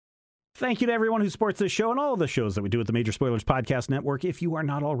Thank you to everyone who supports this show and all of the shows that we do at the Major Spoilers Podcast Network. If you are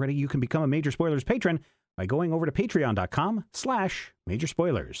not already, you can become a Major Spoilers patron by going over to patreon.com/Major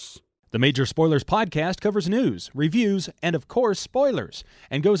Spoilers. The Major Spoilers Podcast covers news, reviews, and of course, spoilers,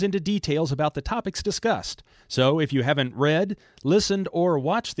 and goes into details about the topics discussed. So if you haven't read, listened, or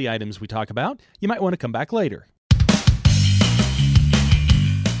watched the items we talk about, you might want to come back later.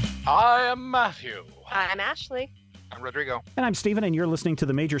 I am Matthew. I'm Ashley. I'm Rodrigo. And I'm Steven, and you're listening to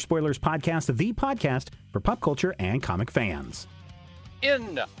the Major Spoilers Podcast, the podcast for pop culture and comic fans.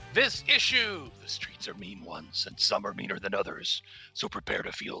 In this issue, the streets are mean ones, and some are meaner than others, so prepare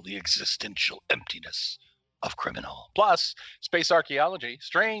to feel the existential emptiness of criminal. Plus, space archaeology,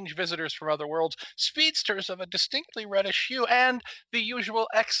 strange visitors from other worlds, speedsters of a distinctly reddish hue, and the usual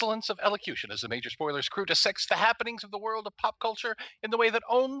excellence of elocution as the Major Spoilers crew dissects the happenings of the world of pop culture in the way that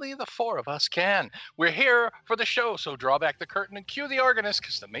only the four of us can. We're here for the show, so draw back the curtain and cue the organist,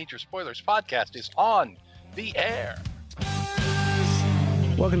 because the Major Spoilers Podcast is on the air.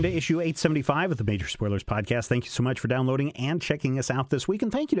 Welcome to issue 875 of the Major Spoilers Podcast. Thank you so much for downloading and checking us out this week.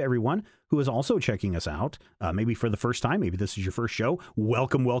 And thank you to everyone who is also checking us out, maybe for the first time. Maybe this is your first show.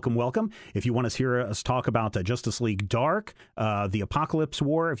 Welcome, welcome, welcome. If you want to hear us talk about Justice League Dark, the Apocalypse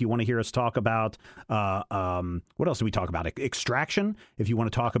War, if you want to hear us talk about, what else do we talk about? Extraction. If you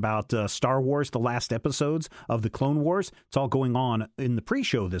want to talk about Star Wars, the last episodes of the Clone Wars, it's all going on in the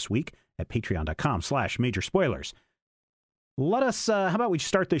pre-show this week at patreon.com/Major Spoilers. Let us, how about we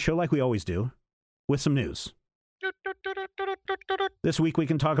start this show like we always do, with some news. This week we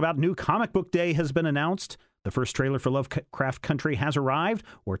can talk about New Comic Book Day has been announced. The first trailer for Lovecraft Country has arrived,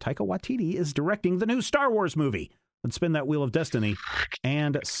 where Taika Waititi is directing the new Star Wars movie. Let's spin that wheel of destiny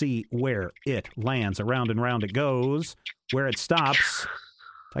and see where it lands. Around and round it goes, where it stops.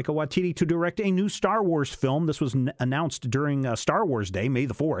 Taika Waititi to direct a new Star Wars film. This was announced during Star Wars Day, May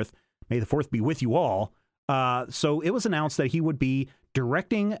the 4th. May the 4th be with you all. So it was announced that he would be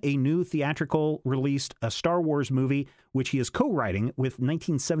directing a new theatrical released Star Wars movie, which he is co-writing with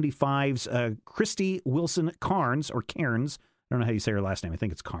 1975's Krysty Wilson Cairns, or Cairns. I don't know how you say her last name. I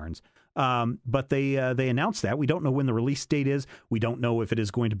think it's Cairns. But they announced that. We don't know when the release date is. We don't know if it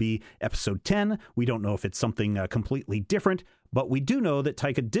is going to be episode 10. We don't know if it's something completely different. But we do know that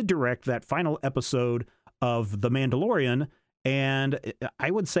Taika did direct that final episode of The Mandalorian. And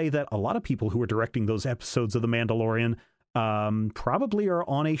I would say that a lot of people who are directing those episodes of The Mandalorian probably are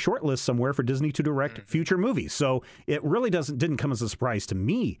on a short list somewhere for Disney to direct future movies. So it really didn't come as a surprise to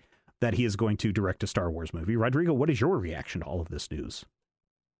me that he is going to direct a Star Wars movie. Rodrigo, what is your reaction to all of this news?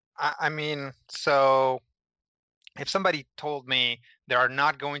 I mean, so if somebody told me there are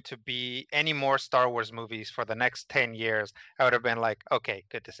not going to be any more Star Wars movies for the next 10 years, I would have been like, okay,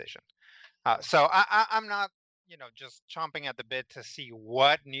 good decision. So I'm not, just chomping at the bit to see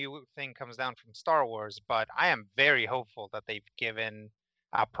what new thing comes down from Star Wars, but I am very hopeful that they've given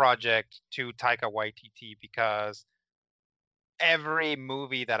a project to Taika Waititi, because every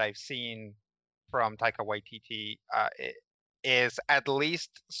movie that I've seen from Taika Waititi is at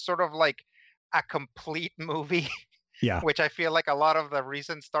least sort of like a complete movie, Yeah. which I feel like a lot of the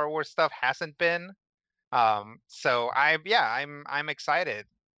recent Star Wars stuff hasn't been. So I'm excited.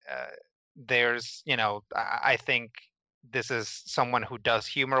 There's, I think this is someone who does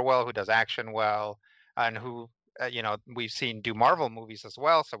humor well, who does action well, and who, we've seen do Marvel movies as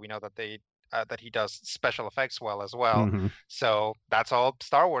well. So we know that that he does special effects well as well. Mm-hmm. So that's all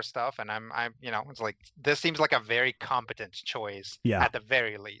Star Wars stuff. And I'm, it's like, this seems like a very competent choice at the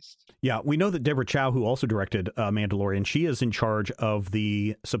very least. Yeah, we know that Deborah Chow, who also directed Mandalorian, she is in charge of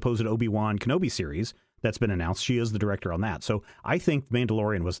the supposed Obi-Wan Kenobi series that's been announced. She is the director on that. So I think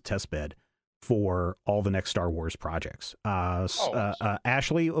Mandalorian was a test bed for all the next Star Wars projects.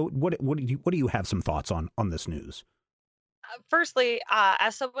 Ashley, what do you have some thoughts on this news? Firstly,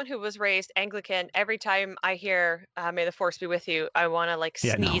 as someone who was raised Anglican, every time I hear "May the Force be with you," I want to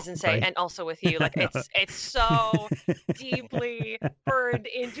sneeze and say, right? "And also with you." Like it's so deeply burned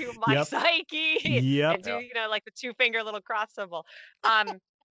into my psyche. Yep. And do like the 2-finger little cross symbol.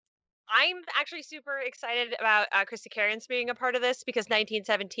 I'm actually super excited about Krista Cairns being a part of this, because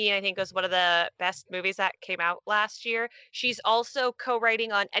 1917, I think, was one of the best movies that came out last year. She's also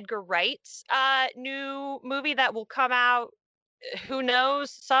co-writing on Edgar Wright's new movie that will come out, who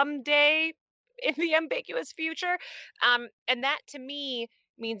knows, someday in the ambiguous future. And that, to me,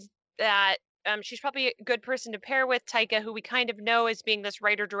 means that she's probably a good person to pair with Taika, who we kind of know as being this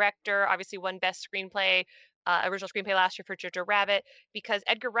writer-director, obviously won Best Screenplay, original screenplay last year for Jojo Rabbit, because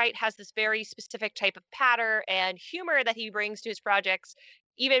Edgar Wright has this very specific type of patter and humor that he brings to his projects,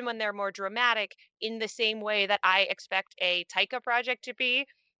 even when they're more dramatic, in the same way that I expect a Taika project to be.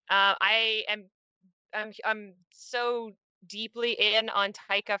 I'm so deeply in on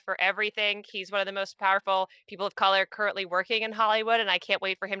Taika for everything. He's one of the most powerful people of color currently working in Hollywood, and I can't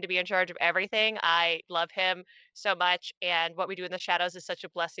wait for him to be in charge of everything. I love him so much, and What We Do in the Shadows is such a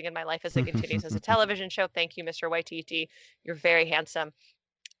blessing in my life as it continues as a television show. Thank you, Mr. Waititi. You're very handsome.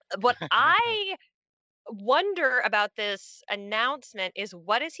 What I wonder about this announcement is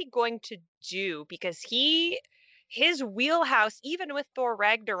what is he going to do? Because his wheelhouse, even with Thor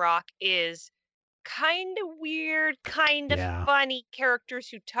Ragnarok, is kind of weird, kind of Yeah. funny characters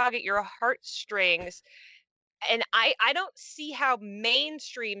who tug at your heartstrings. And I don't see how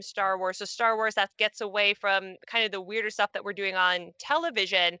mainstream Star Wars, so Star Wars that gets away from kind of the weirder stuff that we're doing on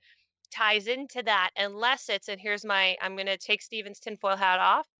television, ties into that unless it's, and here's my, I'm going to take Steven's tinfoil hat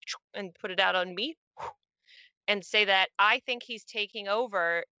off and put it out on me and say that I think he's taking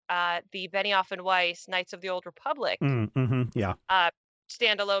over the Benioff and Weiss Knights of the Old Republic Yeah.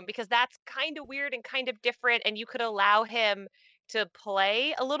 standalone, because that's kind of weird and kind of different, and you could allow him to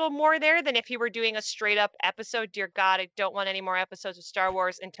play a little more there than if he were doing a straight up episode. Dear God, I don't want any more episodes of Star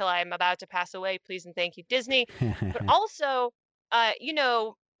Wars until I'm about to pass away. Please and thank you, Disney. But also, you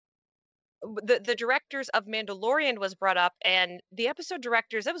know, the directors of Mandalorian was brought up, and the episode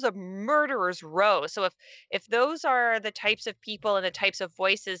directors, it was a murderer's row. So if those are the types of people and the types of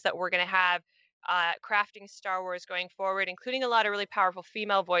voices that we're going to have crafting Star Wars going forward, including a lot of really powerful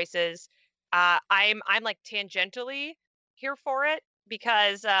female voices, I'm like tangentially here for it,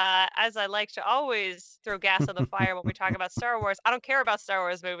 because as I like to always throw gas on the fire when we talk about Star Wars, I don't care about Star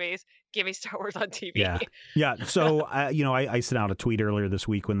Wars movies. Give me Star Wars on TV. Yeah. So, I sent out a tweet earlier this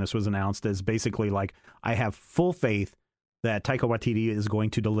week when this was announced as basically like, I have full faith that Taika Waititi is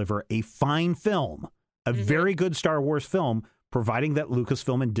going to deliver a fine film, a very good Star Wars film, providing that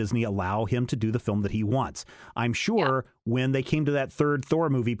Lucasfilm and Disney allow him to do the film that he wants. I'm sure when they came to that third Thor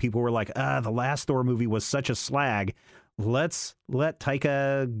movie, people were like, the last Thor movie was such a slag. Let's let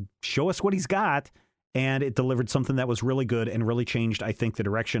Taika show us what he's got. And it delivered something that was really good and really changed, I think, the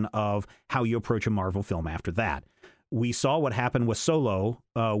direction of how you approach a Marvel film after that. We saw what happened with Solo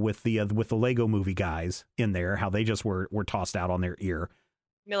with the Lego movie guys in there, how they just were tossed out on their ear.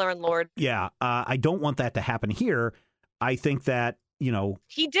 Miller and Lord. Yeah, I don't want that to happen here. I think that,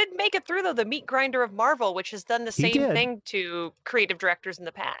 he did make it through, though, the meat grinder of Marvel, which has done the same thing to creative directors in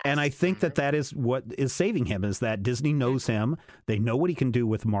the past. And I think that is what is saving him, is that Disney knows him. They know what he can do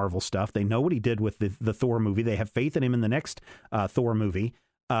with Marvel stuff. They know what he did with the Thor movie. They have faith in him in the next Thor movie.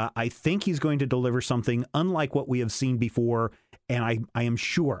 I think he's going to deliver something unlike what we have seen before. And I am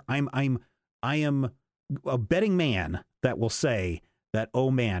sure, I am a betting man that will say that,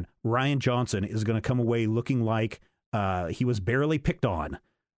 oh man, Rian Johnson is going to come away looking like he was barely picked on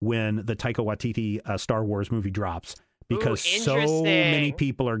when the Taika Waititi Star Wars movie drops, because so many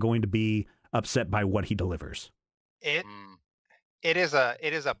people are going to be upset by what he delivers. It is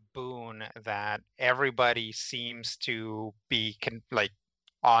a boon that everybody seems to be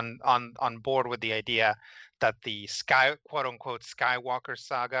on board with the idea that the quote unquote Skywalker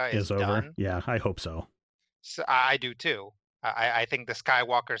saga is over. Done. Yeah, I hope so. So I do too. I think the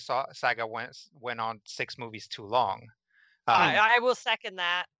Skywalker saga went on 6 movies too long. I will second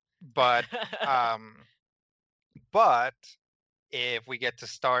that. But but if we get to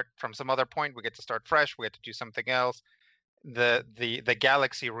start from some other point, we get to start fresh, we get to do something else, the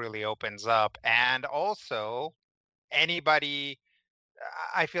galaxy really opens up. And also, I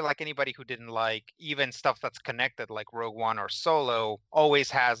feel like anybody who didn't like even stuff that's connected, like Rogue One or Solo, always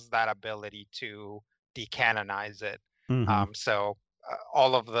has that ability to decanonize it. So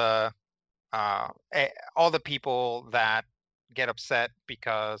all the people that get upset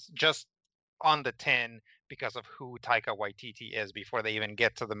because just on the tin because of who Taika Waititi is before they even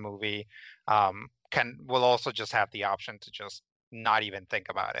get to the movie will also just have the option to just not even think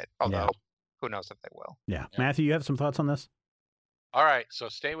about it. Although who knows if they will. Yeah. Matthew, you have some thoughts on this? All right, so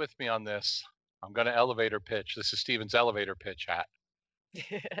stay with me on this. I'm going to elevator pitch. This is Steven's elevator pitch hat.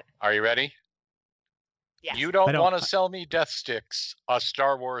 Are you ready? Yes. You don't want to sell me Death Sticks, a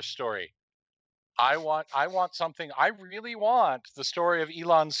Star Wars story. I want something. I really want the story of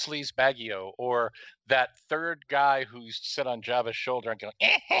Elon Sleaze Baggio, or that third guy who's sit on Jabba's shoulder and go,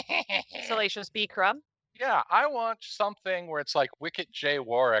 Salacious B. Crumb. Yeah, I want something where it's like Wicket J.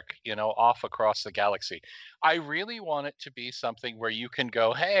 Warwick, off across the galaxy. I really want it to be something where you can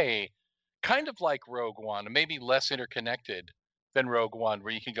go, hey, kind of like Rogue One, maybe less interconnected than Rogue One,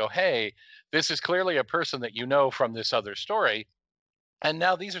 where you can go, hey, this is clearly a person that you know from this other story. And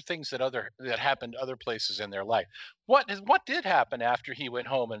now these are things that happened other places in their life. What did happen after he went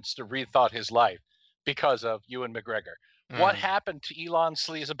home and rethought his life because of Ewan McGregor? What Mm. happened to Elon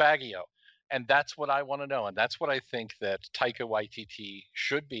Baggio? And that's what I want to know. And that's what I think that Taika Waititi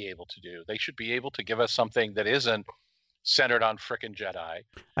should be able to do. They should be able to give us something that isn't centered on frickin' Jedi.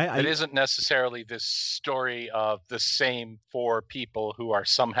 That isn't necessarily this story of the same four people who are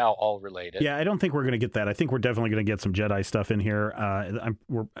somehow all related. Yeah, I don't think we're going to get that. I think we're definitely going to get some Jedi stuff in here.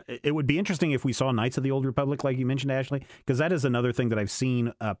 It would be interesting if we saw Knights of the Old Republic, like you mentioned, Ashley, because that is another thing that I've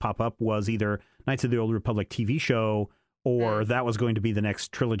seen pop up was either Knights of the Old Republic TV show or that was going to be the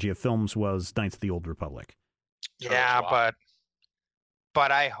next trilogy of films was Knights of the Old Republic. Yeah,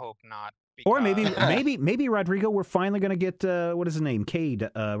 but I hope not. Or maybe Rodrigo, we're finally going to get what is his name, Cade.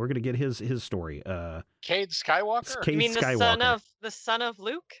 We're going to get his story. Cade Skywalker. Cade You mean Skywalker. the son of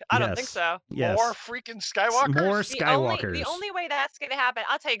Luke? I don't think Yes. so. Yes. More freaking Skywalkers. More Skywalkers. The only way that's going to happen,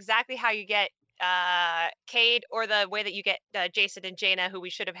 I'll tell you exactly how you get Cade, or the way that you get Jason and Jaina, who we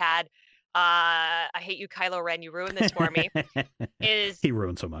should have had. I hate you, Kylo Ren. You ruined this for me. He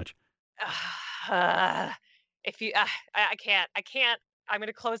ruined so much. If you, I can't. I'm going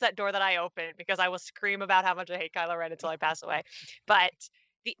to close that door that I opened because I will scream about how much I hate Kylo Ren until I pass away. But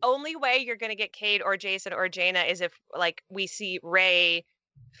the only way you're going to get Cade or Jason or Jaina is if, like, we see Rey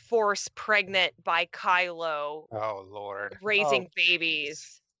force pregnant by Kylo. Oh, Lord. Raising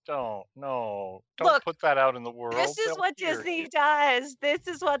babies. Don't Look, put that out in the world. This is what Disney does. This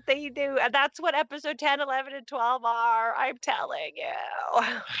is what they do. And that's what episode 10, 11, and 12 are. I'm telling you.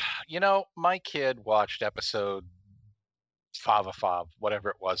 You know, my kid watched episode 5 of 5, whatever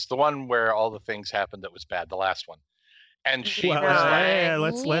it was, the one where all the things happened that was bad, the last one, and she was like, I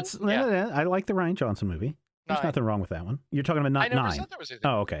like the Rian Johnson movie. There's 9. nothing wrong with that one. You're talking about I never 9. said there was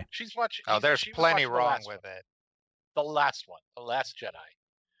anything. Oh, okay. She's watching. Oh, there's she was plenty watching the wrong last with one. it. The last one, the Last Jedi,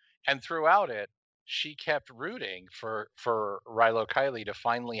 and throughout it, she kept rooting for Rilo Kiley to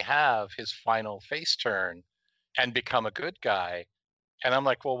finally have his final face turn and become a good guy. And I'm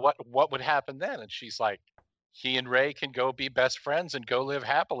like, well, what would happen then? And she's like, he and Rey can go be best friends and go live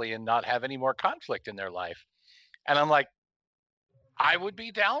happily and not have any more conflict in their life. And I'm like, I would be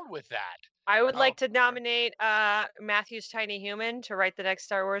down with that. I would like to nominate Matthew's Tiny Human to write the next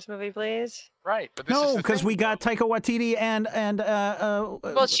Star Wars movie, please. Right, but this No, is because we got Taika Waititi and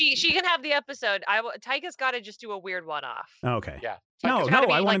well, she can have the episode. Taika's got to just do a weird one-off. Okay. Yeah. No,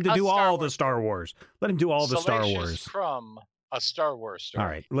 I want him to do all the Star Wars. Let him do all the Star Wars. From a Star Wars story. All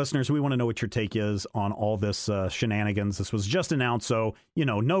right, listeners, we want to know what your take is on all this shenanigans. This was just announced, so,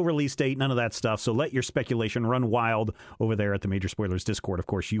 no release date, none of that stuff. So let your speculation run wild over there at the Major Spoilers Discord. Of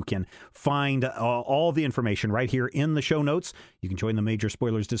course, you can find all the information right here in the show notes. You can join the Major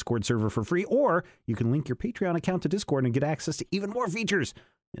Spoilers Discord server for free, or you can link your Patreon account to Discord and get access to even more features.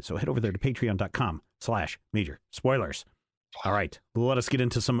 And so head over there to patreon.com/Major Spoilers. All right, let us get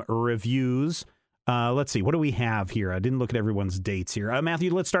into some reviews. Let's see. What do we have here? I didn't look at everyone's dates here.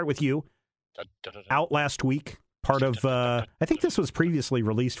 Matthew, let's start with you. Out last week. Part of, I think this was previously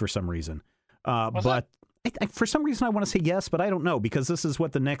released for some reason. But for some reason I want to say yes, but I don't know because this is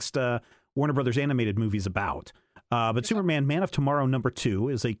what the next Warner Brothers animated movie is about. But Superman Man of Tomorrow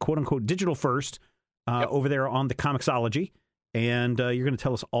 #2 is a quote-unquote digital first over there on the Comixology. And you're going to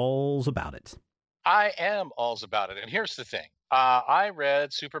tell us alls about it. I am alls about it. And here's the thing. I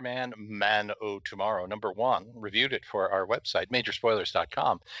read Superman Man O Tomorrow #1, reviewed it for our website,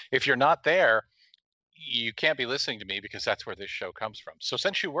 majorspoilers.com. If you're not there, you can't be listening to me because that's where this show comes from. So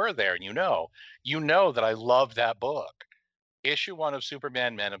since you were there and you know that I love that book. Issue 1 of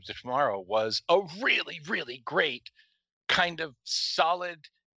Superman Man of Tomorrow was a really, really great kind of solid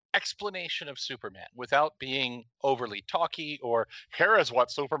explanation of Superman without being overly talky or here is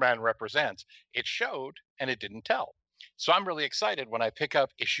what Superman represents. It showed and it didn't tell. So I'm really excited when I pick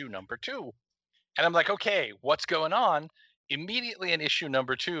up issue #2 and I'm like, okay, what's going on? Immediately in issue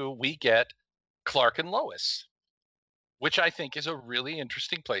 #2, we get Clark and Lois, which I think is a really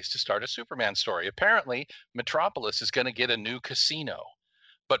interesting place to start a Superman story. Apparently, Metropolis is going to get a new casino,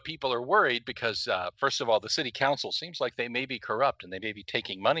 but people are worried because, first of all, the city council seems like they may be corrupt and they may be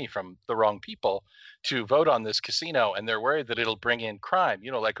taking money from the wrong people to vote on this casino, and they're worried that it'll bring in crime,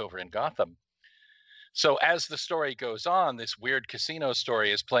 like over in Gotham. So as the story goes on, this weird casino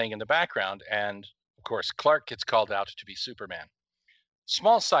story is playing in the background, and of course, Clark gets called out to be Superman.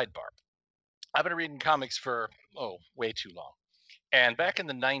 Small sidebar. I've been reading comics for, way too long. And back in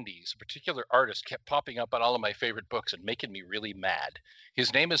the 90s, a particular artist kept popping up on all of my favorite books and making me really mad.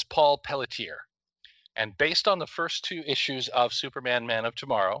 His name is Paul Pelletier. And based on the first 2 issues of Superman Man of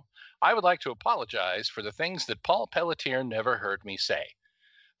Tomorrow, I would like to apologize for the things that Paul Pelletier never heard me say.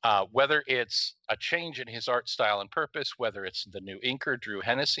 Whether it's a change in his art style and purpose, whether it's the new inker, Drew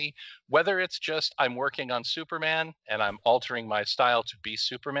Hennessy, whether it's just I'm working on Superman and I'm altering my style to be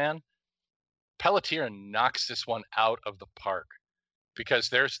Superman, Pelletier knocks this one out of the park. Because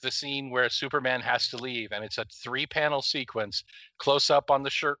there's the scene where Superman has to leave, and it's a 3-panel sequence, close up on the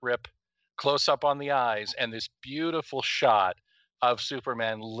shirt rip, close up on the eyes, and this beautiful shot of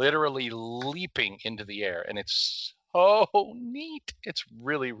Superman literally leaping into the air. And it's so neat. It's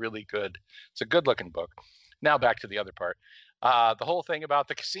really, really good. It's a good looking book. Now back to the other part. The whole thing about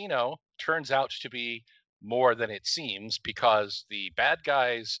the casino turns out to be more than it seems, because the bad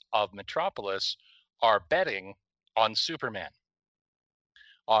guys of Metropolis are betting on Superman,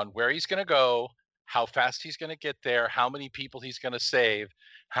 on where he's going to go, how fast he's going to get there, how many people he's going to save,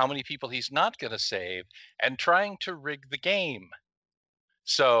 how many people he's not going to save, and trying to rig the game.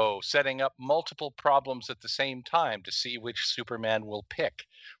 So setting up multiple problems at the same time to see which Superman will pick.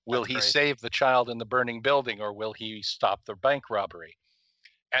 Will he save the child in the burning building, or will he stop the bank robbery?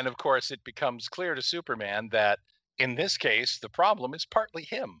 And of course, it becomes clear to Superman that in this case, the problem is partly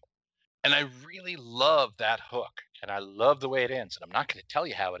him. And I really love that hook, and I love the way it ends. And I'm not going to tell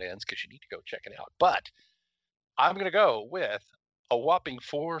you how it ends because you need to go check it out. But I'm going to go with a whopping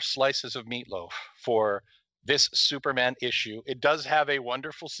 4 slices of meatloaf for this Superman issue. It does have a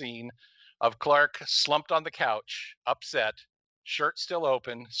wonderful scene of Clark slumped on the couch, upset, shirt still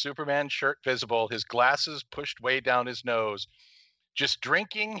open, Superman shirt visible, his glasses pushed way down his nose, just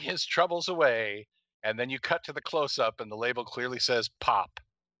drinking his troubles away. And then you cut to the close-up, and the label clearly says "Pop,"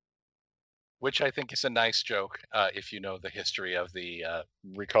 which I think is a nice joke if you know the history of the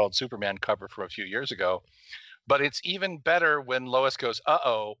recalled Superman cover from a few years ago. But it's even better when Lois goes,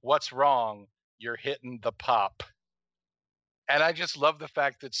 "Uh-oh, what's wrong? You're hitting the pop." And I just love the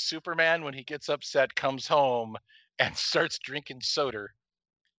fact that Superman, when he gets upset, comes home and starts drinking soda.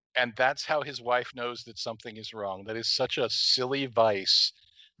 And that's how his wife knows that something is wrong. That is such a silly vice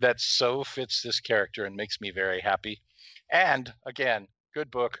that so fits this character and makes me very happy. And again,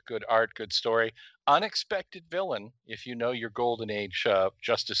 good book, good art, good story. Unexpected villain if you know your Golden Age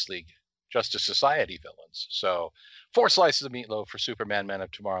Justice Society villains. So 4 slices of meatloaf for Superman Man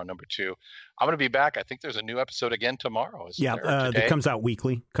of Tomorrow, number 2. I'm going to be back. I think there's a new episode again tomorrow. That comes out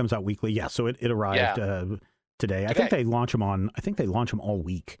weekly. Yeah, so it arrived today. I think they launch them all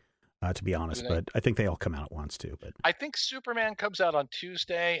week. To be honest, but I think they all come out at once too. But I think Superman comes out on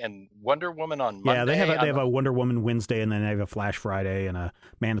Tuesday and Wonder Woman on Monday. Yeah, they have a Wonder Woman Wednesday, and then they have a Flash Friday and a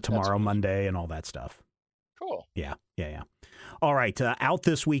Man of Tomorrow Monday and all that stuff. Cool. Yeah. All right, out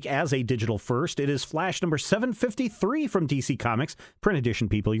this week as a digital first, it is Flash number 753 from DC Comics. Print edition,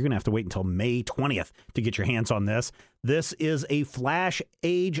 people, you're going to have to wait until May 20th to get your hands on this. This is a Flash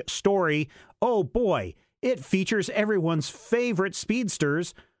Age story. Oh boy, it features everyone's favorite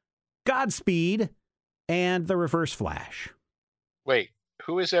speedsters, Godspeed, and the Reverse Flash. Wait,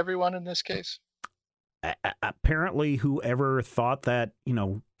 who is everyone in this case? Apparently, whoever thought that,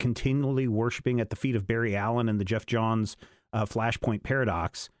 continually worshiping at the feet of Barry Allen and the Jeff Johns Flashpoint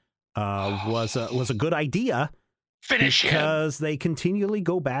Paradox was a good idea. Finish him! Because they continually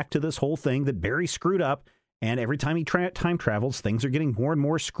go back to this whole thing that Barry screwed up, and every time he time travels, things are getting more and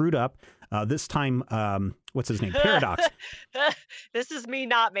more screwed up. This time, what's his name? Paradox. This is me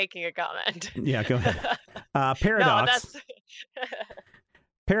not making a comment. Yeah, go ahead. Paradox. No,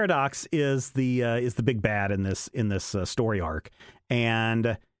 Paradox is the big bad in this story arc,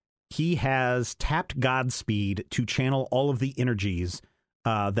 and he has tapped Godspeed to channel all of the energies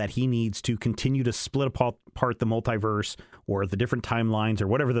that he needs to continue to split apart the multiverse or the different timelines or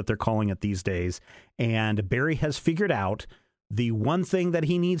whatever that they're calling it these days. And Barry has figured out the one thing that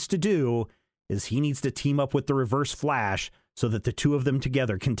he needs to do is he needs to team up with the Reverse Flash so that the two of them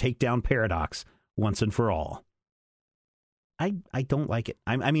together can take down Paradox once and for all. I don't like it.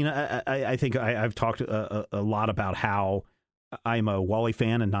 I think I've talked a lot about how I'm a Wally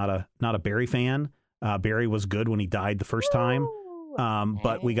fan and not a Barry fan. Barry was good when he died the first time,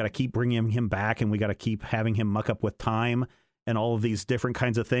 but we got to keep bringing him back, and we got to keep having him muck up with time and all of these different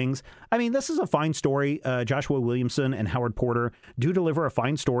kinds of things. I mean, this is a fine story. Joshua Williamson and Howard Porter do deliver a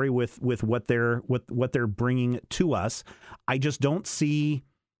fine story with what they're bringing to us. I just don't see.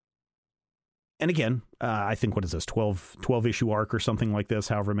 And again, I think, what is this, 12 issue arc or something like this,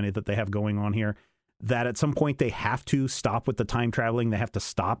 however many that they have going on here, that at some point they have to stop with the time traveling. They have to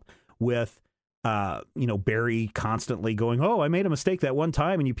stop with, Barry constantly going, "Oh, I made a mistake that one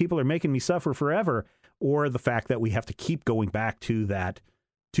time and you people are making me suffer forever." Or the fact that we have to keep going back to that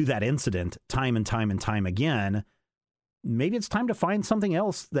incident time and time and time again. Maybe it's time to find something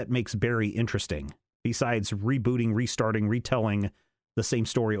else that makes Barry interesting besides rebooting, restarting, retelling the same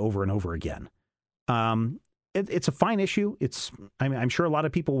story over and over again. It's a fine issue. I'm sure a lot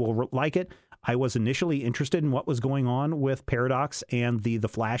of people will like it. I was initially interested in what was going on with Paradox and the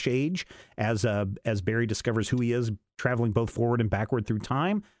Flash Age as Barry discovers who he is, traveling both forward and backward through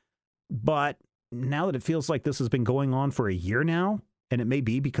time. But now that it feels like this has been going on for a year now, and it may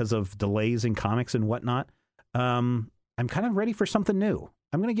be because of delays in comics and whatnot, I'm kind of ready for something new.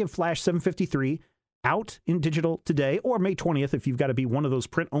 I'm going to give Flash 753 out in digital today, or May 20th if you've got to be one of those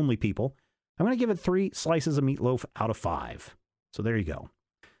print-only people. I'm going to give it 3 slices of meatloaf out of 5. So there you go.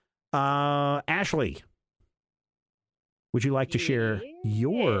 Ashley, would you like to share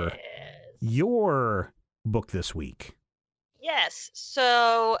your book this week? Yes.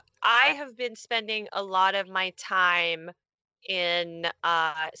 So I have been spending a lot of my time in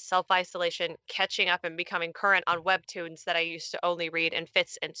self-isolation, catching up and becoming current on webtoons that I used to only read in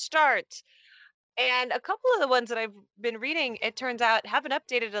fits and starts. And a couple of the ones that I've been reading, it turns out, haven't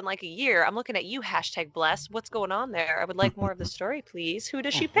updated in like a year. I'm looking at you, #bless. What's going on there? I would like more of the story, please. Who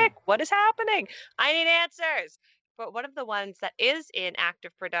does she pick? What is happening? I need answers. But one of the ones that is in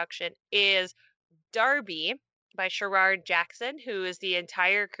active production is Darby by Sherard Jackson, who is the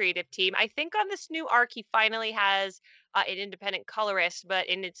entire creative team. I think on this new arc, he finally has an independent colorist, but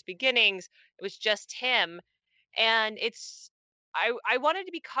in its beginnings, it was just him. And I wanted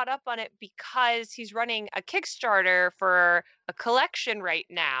to be caught up on it because he's running a Kickstarter for a collection right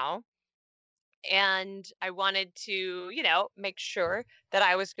now. And I wanted to, make sure that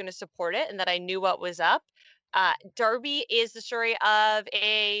I was going to support it and that I knew what was up. Darby is the story of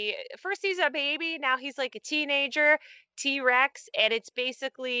first he's a baby, now he's like a teenager, T-Rex, and it's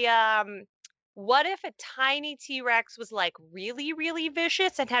basically, what if a tiny T-Rex was like really, really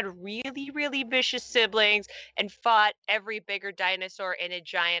vicious and had really, really vicious siblings and fought every bigger dinosaur in a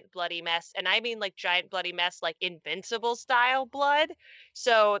giant bloody mess? And I mean like giant bloody mess, like Invincible style blood.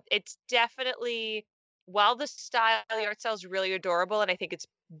 So it's definitely, while the art style is really adorable and I think it's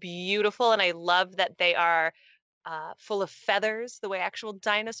beautiful, and I love that they are full of feathers the way actual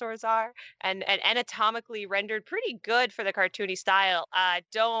dinosaurs are, and anatomically rendered pretty good for the cartoony style.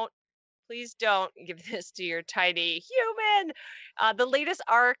 Please don't give this to your tiny human. The latest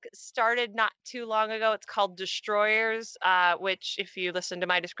arc started not too long ago. It's called Destroyers, which, if you listen to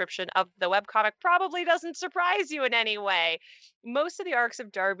my description of the webcomic, probably doesn't surprise you in any way. Most of the arcs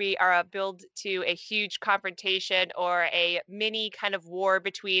of Darby are a build to a huge confrontation or a mini kind of war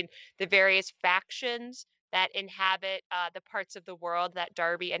between the various factions that inhabit the parts of the world that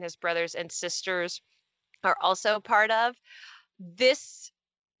Darby and his brothers and sisters are also part of. This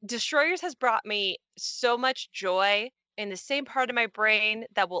Destroyers has brought me so much joy in the same part of my brain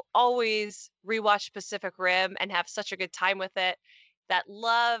that will always rewatch Pacific Rim and have such a good time with it, that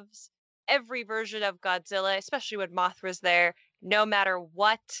loves every version of Godzilla, especially when Mothra's there, no matter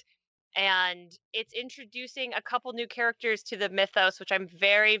what. And it's introducing a couple new characters to the mythos, which I'm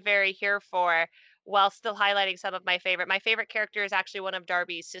very, very here for, while still highlighting some of my favorite. My favorite character is actually one of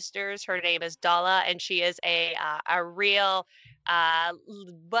Darby's sisters. Her name is Dala, and she is a real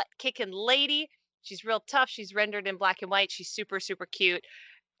butt-kicking lady. She's real tough. She's rendered in black and white. She's super, super cute.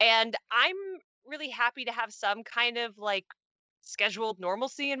 And I'm really happy to have some kind of like scheduled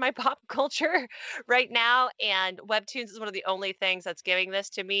normalcy in my pop culture right now, and webtoons is one of the only things that's giving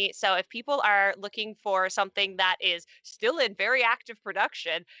this to me. So if people are looking for something that is still in very active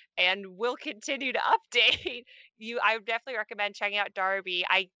production and will continue to update, I would definitely recommend checking out Darby.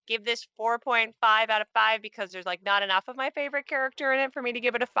 I give this 4.5 out of 5 because there's like not enough of my favorite character in it for me to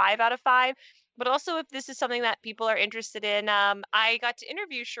give it a 5 out of 5. But also, if this is something that people are interested in, I got to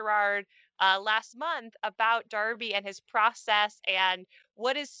interview Sherard last month about Darby and his process and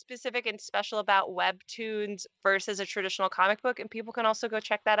what is specific and special about webtoons versus a traditional comic book. And people can also go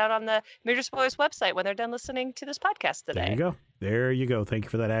check that out on the Major Spoilers website when they're done listening to this podcast today. There you go. There you go. Thank you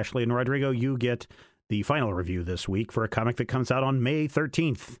for that, Ashley. And Rodrigo, you get the final review this week for a comic that comes out on May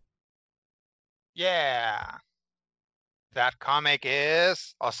 13th. Yeah. That comic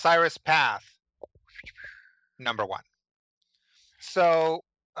is Osiris Path, #1. So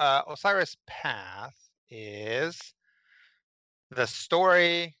Osiris Path is the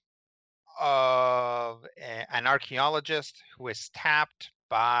story of an archaeologist who is tapped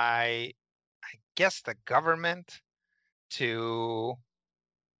by, I guess, the government to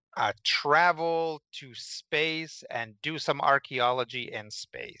travel to space and do some archaeology in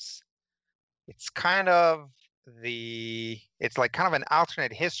space. It's kind of an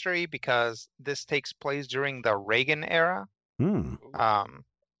alternate history because this takes place during the Reagan era.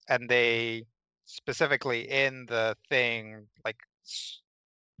 And they specifically in the thing, like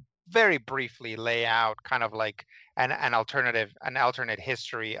very briefly lay out kind of like an alternate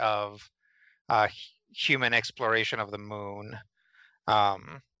history of human exploration of the moon,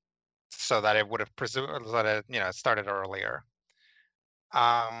 so that it would have that it started earlier.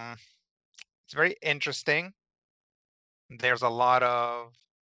 It's very interesting. There's a lot of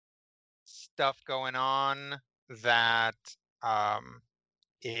stuff going on that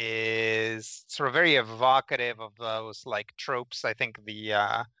is sort of very evocative of those like tropes. I think the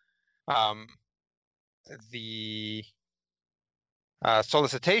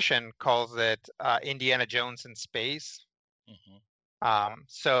solicitation calls it Indiana Jones in space.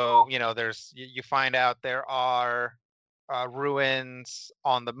 So there's you find out there are ruins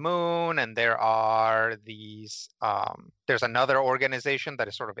on the moon, and there are these there's another organization that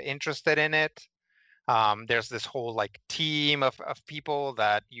is sort of interested in it. There's this whole like team of people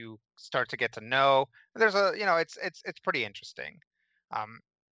that you start to get to know. There's it's pretty interesting.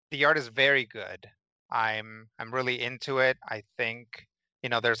 The art is very good. I'm really into it. I think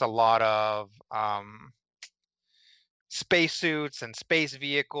there's a lot of spacesuits and space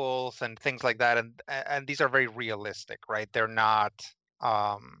vehicles and things like that, and these are very realistic, right? They're not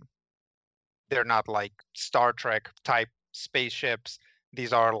like Star Trek type spaceships.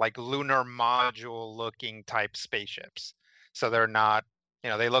 These are like lunar module looking type spaceships. So they're not,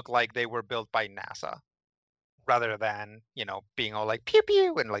 they look like they were built by NASA rather than, being all like pew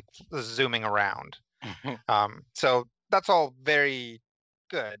pew and like zooming around. So that's all very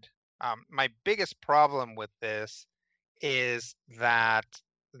good. My biggest problem with this is that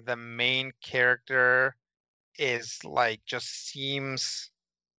the main character is like just seems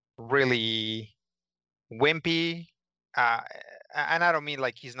really wimpy. And I don't mean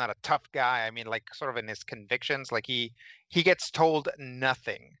like he's not a tough guy. I mean like sort of in his convictions, like he gets told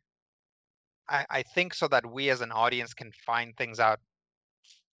nothing. I think so that we as an audience can find things out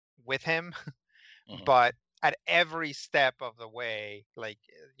with him. But at every step of the way, like,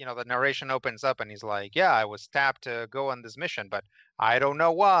 the narration opens up and he's like, yeah, I was tapped to go on this mission, but I don't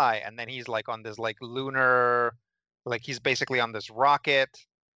know why. And then he's like on this like lunar, like he's basically on this rocket,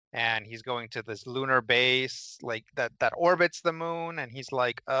 and he's going to this lunar base like that orbits the moon, and he's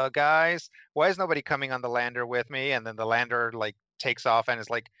like, guys, why is nobody coming on the lander with me? And then the lander like takes off, and it's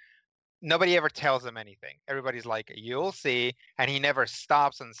like nobody ever tells him anything. Everybody's like, you'll see. And he never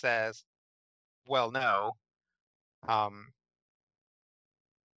stops and says, well, no.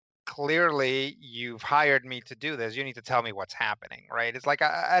 Clearly you've hired me to do this. You need to tell me what's happening, right? It's like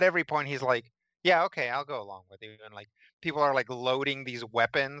at every point he's like, yeah, okay, I'll go along with you. And like people are like loading these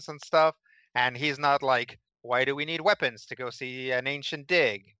weapons and stuff, and he's not like, why do we need weapons to go see an ancient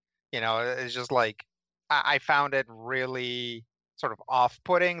dig? It's just like I found it really sort of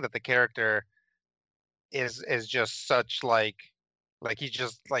off-putting that the character is just such like he's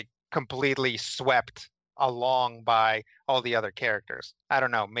just like completely swept along by all the other characters. I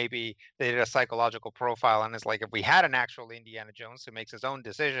don't know, maybe they did a psychological profile, and it's like, if we had an actual Indiana Jones who makes his own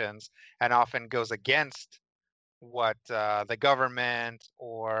decisions and often goes against what the government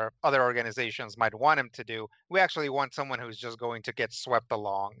or other organizations might want him to do, we actually want someone who's just going to get swept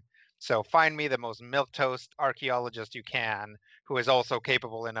along. So find me the most milquetoast archaeologist you can who is also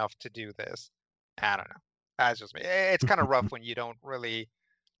capable enough to do this. I don't know. That's just me. It's kind of rough when you don't really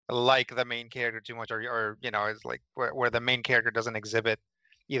like the main character too much, or it's like where the main character doesn't exhibit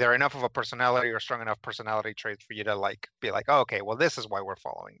either enough of a personality or strong enough personality traits for you to like be like, oh, okay, well, this is why we're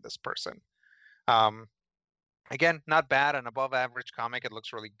following this person. Again, not bad, an above average comic. It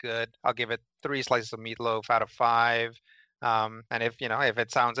looks really good. I'll give it 3 slices of meatloaf out of 5. And if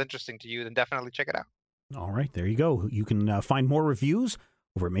it sounds interesting to you, then definitely check it out. All right, there you go. You can find more reviews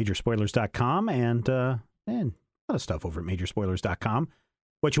over at majorspoilers.com and a lot of stuff over at majorspoilers.com.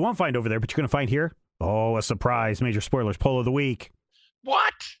 What you won't find over there, but you're going to find here, a surprise, Major Spoilers Poll of the Week.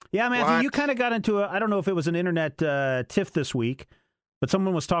 What? Yeah, Matthew, you kind of got into I don't know if it was an internet tiff this week, but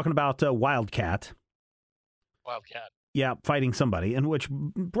someone was talking about Wildcat. Wildcat. Yeah, fighting somebody, and which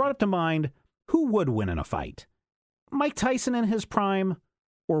brought up to mind, who would win in a fight? Mike Tyson in his prime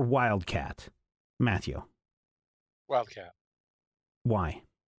or Wildcat? Matthew. Wildcat. Why?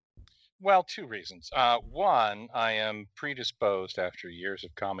 Well, 2 reasons. One, I am predisposed after years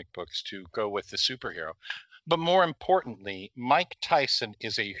of comic books to go with the superhero. But more importantly, Mike Tyson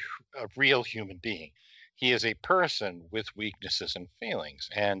is a real human being. He is a person with weaknesses and feelings,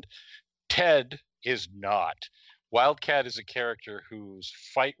 and Ted is not. Wildcat is a character whose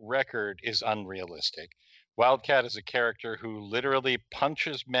fight record is unrealistic. Wildcat is a character who literally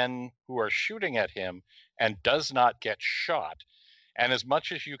punches men who are shooting at him and does not get shot. And as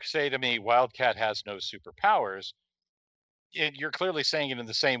much as you say to me, Wildcat has no superpowers, you're clearly saying it in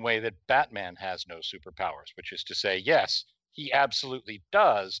the same way that Batman has no superpowers, which is to say, yes, he absolutely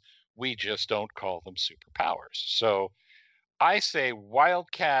does. We just don't call them superpowers. So I say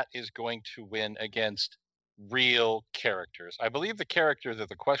Wildcat is going to win against real characters. I believe the character that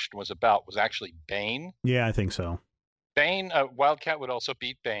the question was about was actually Bane. Yeah, I think so. Bane, Wildcat would also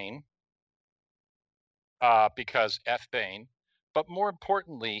beat Bane because F Bane. But more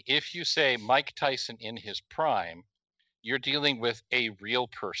importantly, if you say Mike Tyson in his prime, you're dealing with a real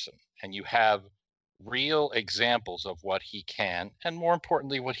person and you have real examples of what he can and, more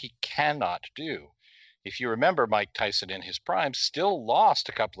importantly, what he cannot do. If you remember, Mike Tyson in his prime still lost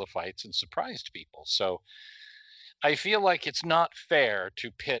a couple of fights and surprised people. So I feel like it's not fair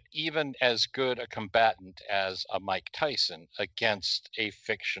to pit even as good a combatant as a Mike Tyson against a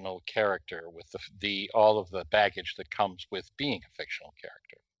fictional character with the all of the baggage that comes with being a fictional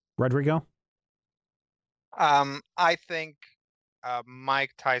character. Rodrigo? I think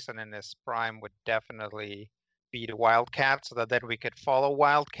Mike Tyson in his prime would definitely beat Wildcat, so that then we could follow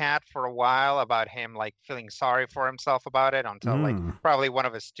Wildcat for a while about him like feeling sorry for himself about it until like probably one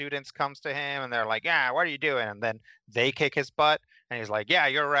of his students comes to him and they're like, yeah, what are you doing? And then they kick his butt and he's like, yeah,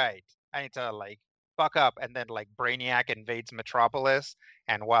 you're right. I need to like buck up. And then like Brainiac invades Metropolis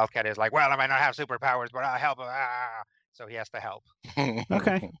and Wildcat is like, well, I might not have superpowers, but I'll help. So he has to help.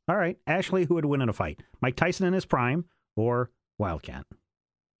 Okay. All right. Ashley, who would win in a fight? Mike Tyson in his prime or Wildcat?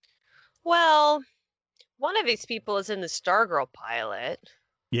 Well, one of these people is in the Stargirl pilot.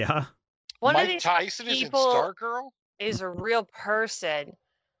 Yeah. Mike Tyson is in Stargirl? Is a real person.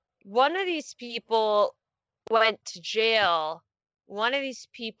 One of these people went to jail. One of these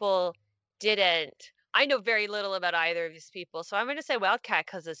people didn't. I know very little about either of these people, so I'm going to say Wildcat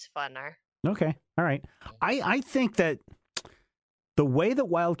because it's funner. Okay. All right. I think that the way that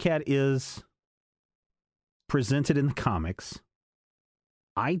Wildcat is presented in the comics,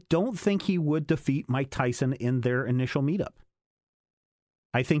 I don't think he would defeat Mike Tyson in their initial meetup.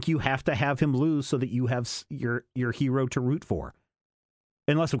 I think you have to have him lose so that you have your hero to root for.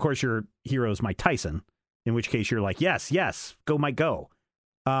 Unless, of course, your hero is Mike Tyson, in which case you're like, yes, go Mike, go.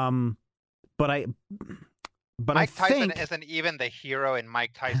 But Mike Tyson isn't even the hero in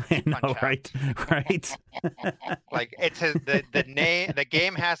Mike Tyson's Punch-Out. Right. Like it's the name. The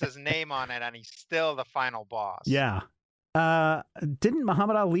game has his name on it, and he's still the final boss. Yeah. Didn't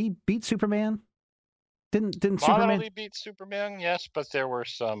Muhammad Ali beat Superman? Didn't Muhammad Superman? Ali beat Superman? Yes, but there were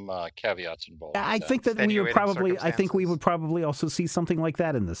some caveats involved. I think that we would probably. I think we would probably also see something like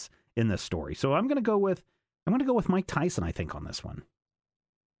that in this story. So I'm going to go with Mike Tyson. I think on this one.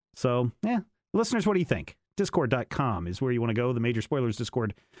 So yeah, listeners, what do you think? Discord.com is where you want to go. The Major Spoilers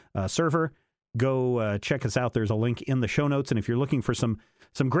Discord server. Go check us out. There's a link in the show notes. And if you're looking for some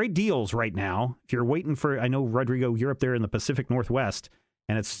great deals right now, if you're waiting for, I know, Rodrigo, you're up there in the Pacific Northwest,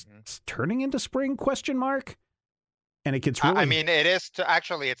 and it's turning into spring, ? And it gets really... I mean, it is,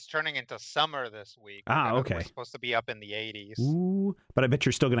 it's turning into summer this week. Okay. We're supposed to be up in the 80s. Ooh, but I bet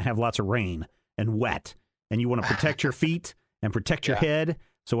you're still going to have lots of rain and wet, and you want to protect your feet and protect your head.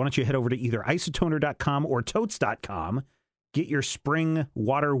 So why don't you head over to either isotoner.com or totes.com, get your spring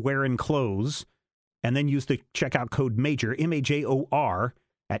water wearing clothes, and then use the checkout code MAJOR, MAJOR,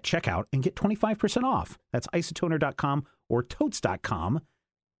 at checkout and get 25% off. That's isotoner.com or totes.com.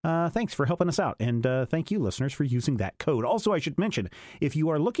 Thanks for helping us out. And thank you, listeners, for using that code. Also, I should mention, if you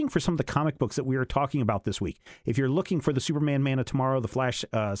are looking for some of the comic books that we are talking about this week, if you're looking for the Superman Man of Tomorrow, the Flash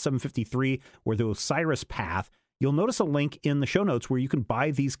 753, or the Osiris Path, you'll notice a link in the show notes where you can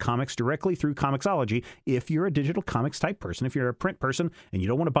buy these comics directly through Comixology if you're a digital comics type person. If you're a print person and you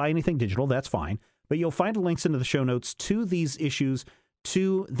don't want to buy anything digital, that's fine. But you'll find links into the show notes to these issues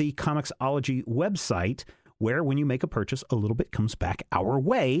to the Comixology website, where when you make a purchase, a little bit comes back our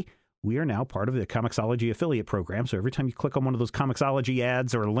way. We are now part of the Comixology affiliate program. So every time you click on one of those Comixology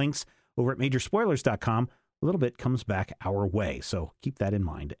ads or links over at majorspoilers.com, a little bit comes back our way. So keep that in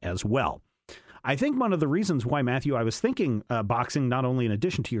mind as well. I think one of the reasons why, Matthew, I was thinking boxing, not only in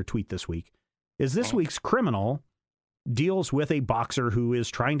addition to your tweet this week, is this week's Criminal deals with a boxer who is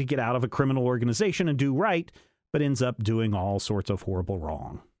trying to get out of a criminal organization and do right, but ends up doing all sorts of horrible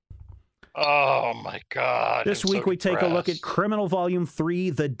wrong. Oh, my God. This week we take a look at Criminal Volume 3,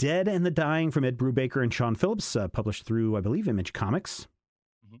 The Dead and the Dying, from Ed Brubaker and Sean Phillips, published through, I believe, Image Comics.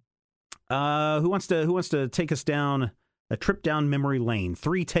 Who wants to take us down a trip down memory lane?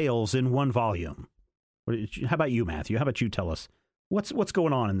 3 tales in 1 volume. How about you, Matthew? How about you tell us what's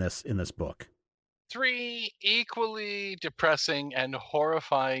going on in this book? 3 equally depressing and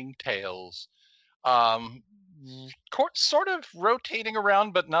horrifying tales, sort of rotating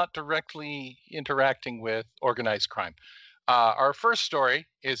around, but not directly interacting with organized crime. Our first story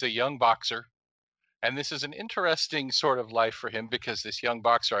is a young boxer, and this is an interesting sort of life for him because this young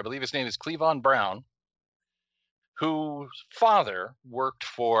boxer, I believe his name is Cleavon Brown, whose father worked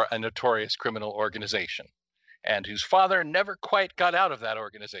for a notorious criminal organization and whose father never quite got out of that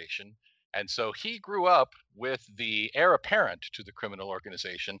organization. And so he grew up with the heir apparent to the criminal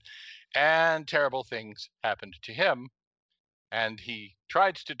organization, and terrible things happened to him. And he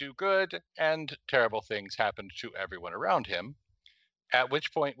tried to do good, and terrible things happened to everyone around him. At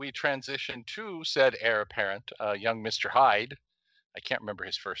which point we transition to said heir apparent, young Mr. Hyde. I can't remember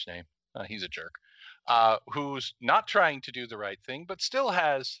his first name. He's a jerk. Who's not trying to do the right thing, but still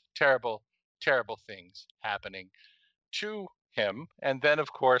has terrible, terrible things happening to him. And then,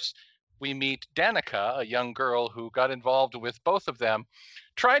 of course, we meet Danica, a young girl who got involved with both of them,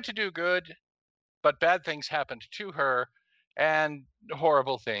 tried to do good, but bad things happened to her, and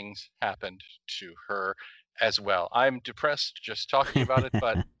horrible things happened to her as well. I'm depressed just talking about it,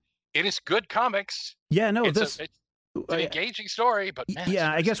 but it is good comics. Yeah, no, it's an engaging story, but man,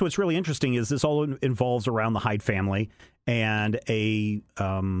 yeah, I guess what's really interesting is this all involves around the Hyde family and a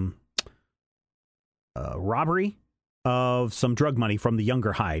robbery of some drug money from the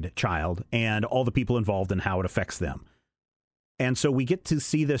younger Hyde child and all the people involved and how it affects them. And so we get to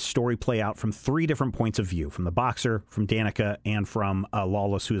see this story play out from three different points of view: from the boxer, from Danica, and from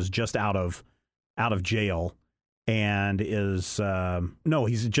Lawless, who is just out of jail and is no,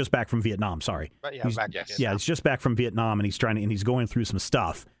 he's just back from Vietnam. Sorry, But yeah, back to yes. Vietnam. yeah, he's just back from Vietnam, and he's going through some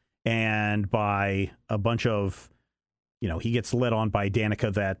stuff. And by a bunch of, he gets led on by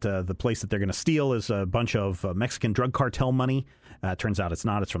Danica that the place that they're going to steal is a bunch of Mexican drug cartel money. Turns out it's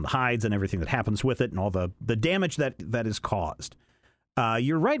not. It's from the Hydes and everything that happens with it and all the damage that is caused.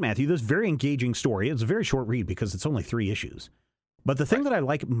 You're right, Matthew. This is a very engaging story. It's a very short read because it's only 3 issues. But the thing that I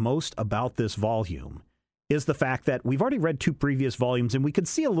like most about this volume is the fact that we've already read 2 previous volumes, and we could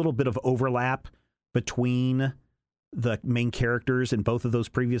see a little bit of overlap between the main characters in both of those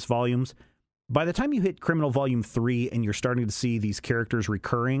previous volumes. By the time you hit Criminal Volume 3 and you're starting to see these characters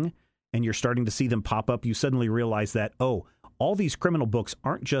recurring and you're starting to see them pop up, you suddenly realize that, oh, all these criminal books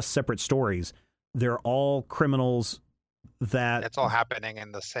aren't just separate stories. They're all criminals that... It's all happening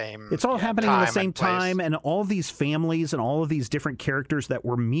in the same It's all happening in the time same and place. time, and all these families and all of these different characters that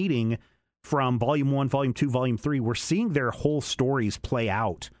we're meeting from Volume 1, Volume 2, Volume 3, we're seeing their whole stories play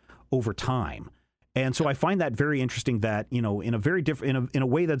out over time. And so I find that very interesting that, in a very different, in a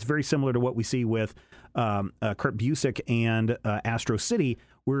way that's very similar to what we see with Kurt Busiek and Astro City.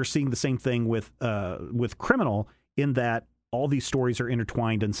 We're seeing the same thing with Criminal, in that all these stories are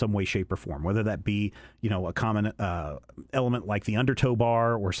intertwined in some way, shape, or form, whether that be, a common element like the Undertow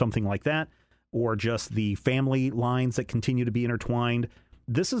Bar or something like that, or just the family lines that continue to be intertwined.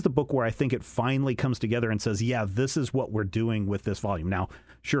 This is the book where I think it finally comes together and says, yeah, this is what we're doing with this volume. Now,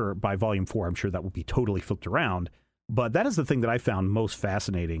 sure, by Volume 4, I'm sure that will be totally flipped around. But that is the thing that I found most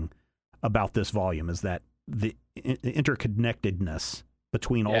fascinating about this volume, is that the interconnectedness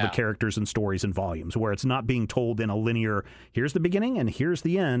between all the characters and stories and volumes, where it's not being told in a linear, here's the beginning and here's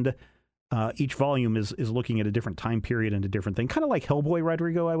the end. Each volume is looking at a different time period and a different thing. Kind of like Hellboy,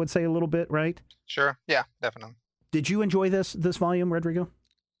 Rodrigo, I would say a little bit, right? Sure. Yeah, definitely. Did you enjoy this volume, Rodrigo?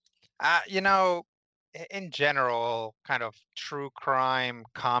 In general, kind of true crime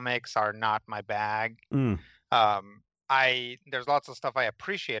comics are not my bag. Mm. There's lots of stuff I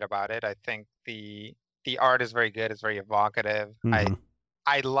appreciate about it. I think the art is very good. It's very evocative. Mhm.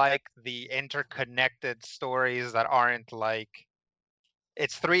 I like the interconnected stories that aren't like,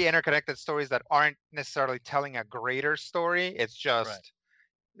 it's 3 interconnected stories that aren't necessarily telling a greater story. It's just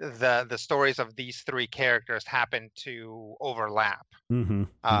the stories of these 3 characters happen to overlap. Mm-hmm.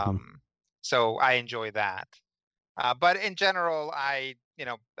 So I enjoy that. But in general, I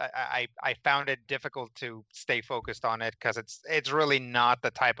found it difficult to stay focused on it because it's really not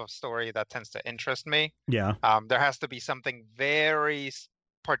the type of story that tends to interest me. Yeah. There has to be something very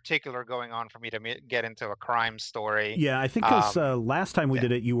particular going on for me to get into a crime story. Yeah, I think because last time we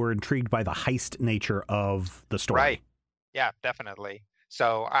did it, you were intrigued by the heist nature of the story. Right. Yeah, definitely.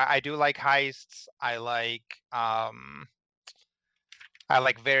 So I do like heists. I like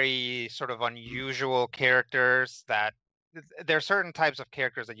very sort of unusual characters. That there are certain types of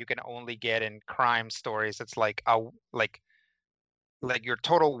characters that you can only get in crime stories. It's like your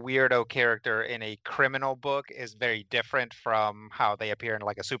total weirdo character in a criminal book is very different from how they appear in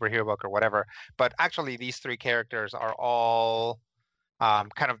like a superhero book or whatever. But actually, these 3 characters are all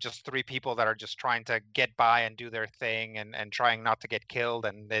kind of just 3 people that are just trying to get by and do their thing and trying not to get killed,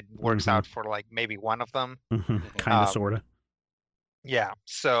 and it works out for like maybe one of them. Kind of, sort of. Yeah.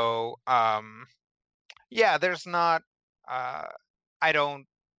 So, there's not I don't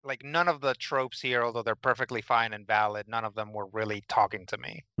like none of the tropes here, although they're perfectly fine and valid. None of them were really talking to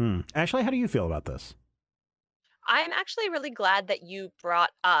me. Ashley, how do you feel about this? I'm actually really glad that you brought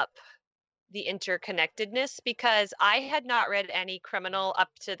up the interconnectedness because I had not read any Criminal up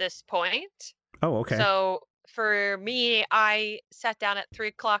to this point. Oh, okay. So for me, I sat down at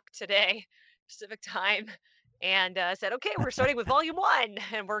 3:00 today, Pacific time, and said, okay, we're starting with volume 1,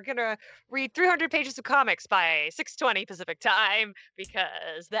 and we're going to read 300 pages of comics by 6:20 Pacific time,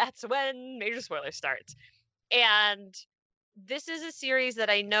 because that's when Major Spoiler starts. And this is a series that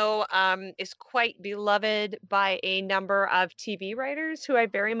I know is quite beloved by a number of TV writers who I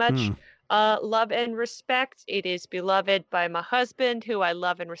very much love and respect. It is beloved by my husband, who I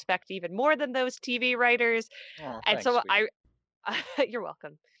love and respect even more than those TV writers. And Thanks, so sweetie. you're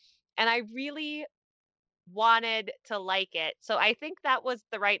welcome. And I really wanted to like it. So I think that was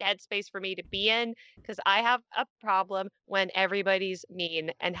the right headspace for me to be in, because I have a problem when everybody's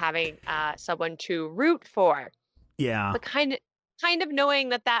mean and having someone to root for. Yeah. But kind of knowing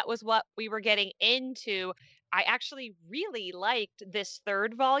that was what we were getting into, I actually really liked this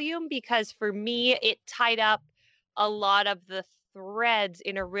third volume, because for me it tied up a lot of the threads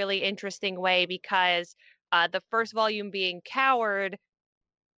in a really interesting way, because the first volume being Coward,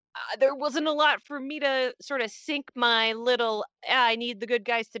 there wasn't a lot for me to sort of sink my little I need the good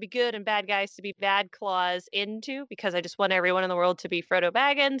guys to be good and bad guys to be bad clause into, because I just want everyone in the world to be Frodo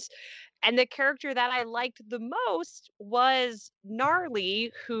Baggins. And the character that I liked the most was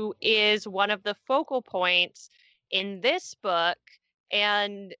Gnarly, who is one of the focal points in this book,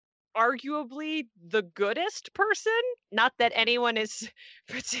 and arguably the goodest person. Not that anyone is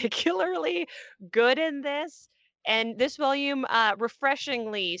particularly good in this. And this volume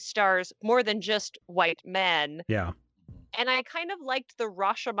refreshingly stars more than just white men. Yeah. And I kind of liked the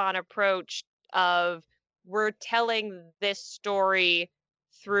Rashomon approach of, we're telling this story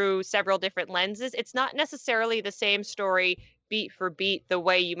through several different lenses. It's not necessarily the same story beat for beat the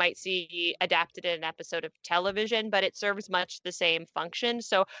way you might see adapted in an episode of television, but it serves much the same function.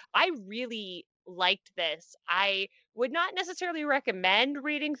 So I really liked this. I would not necessarily recommend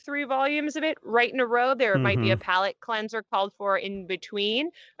reading 3 volumes of it right in a row. There might be a palate cleanser called for in between,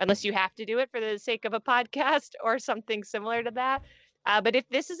 unless you have to do it for the sake of a podcast or something similar to that. But if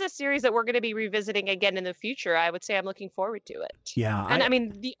this is a series that we're going to be revisiting again in the future, I would say I'm looking forward to it. Yeah. And I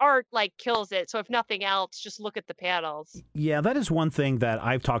mean, the art kills it. So if nothing else, just look at the panels. Yeah, that is one thing that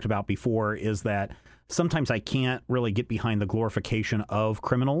I've talked about before, is that sometimes I can't really get behind the glorification of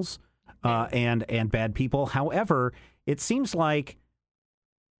criminals and bad people. However, it seems like,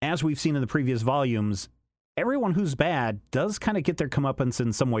 as we've seen in the previous volumes, everyone who's bad does kind of get their comeuppance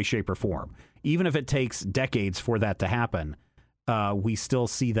in some way, shape, or form. Even if it takes decades for that to happen, we still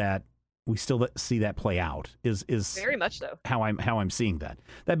see that. We still see that play out. Is very much so how I'm seeing that.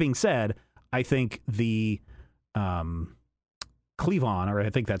 That being said, I think the Cleavon, or I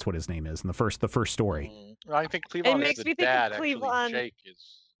think that's what his name is in the first story. I think Cleavon is the dad. Cleavon. Actually, Jake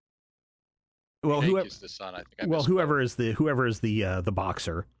is. Well, Jake is the son. I think. Whoever is the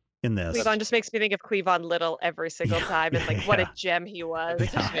boxer in this. Cleavon just makes me think of Cleavon Little every single time, and what a gem he was.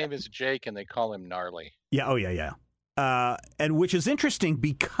 His name is Jake, and they call him Gnarly. Yeah. Oh yeah. And which is interesting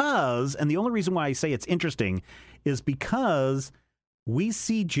because, and the only reason why I say it's interesting is because we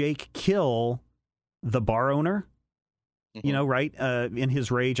see Jake kill the bar owner. You know, right? In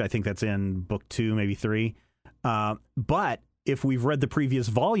his rage, I think that's in book 2, maybe 3. But if we've read the previous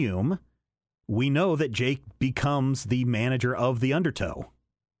volume, we know that Jake becomes the manager of the Undertow.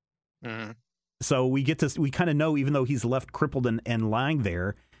 So we kind of know, even though he's left crippled and lying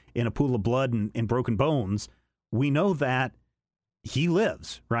there in a pool of blood and broken bones, we know that he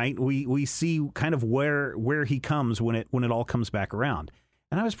lives, right? We see kind of where he comes when it all comes back around.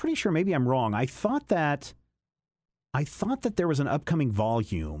 And I was pretty sure, maybe I'm wrong, I thought that there was an upcoming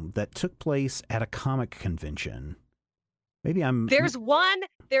volume that took place at a comic convention. Maybe I'm... There's one,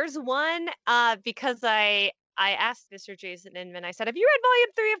 because I asked Mr. Jason Inman, I said, have you read volume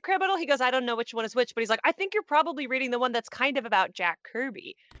 3 of Criminal? He goes, I don't know which one is which, but he's like, I think you're probably reading the one that's kind of about Jack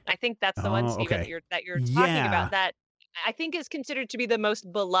Kirby. I think that's the one, Stephen, okay. that you're talking about, that I think is considered to be the most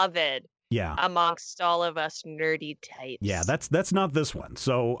beloved amongst all of us nerdy types. Yeah, that's not this one.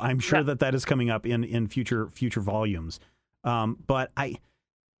 So I'm sure that is coming up in future volumes. But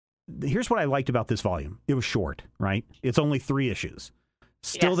here's what I liked about this volume. It was short, right? It's only 3 issues.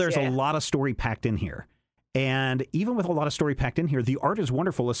 Still, there's a lot of story packed in here. And even with a lot of story packed in here, the art is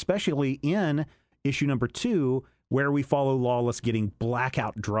wonderful, especially in issue number 2, where we follow Lawless getting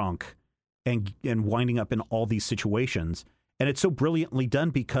blackout drunk and winding up in all these situations. And it's so brilliantly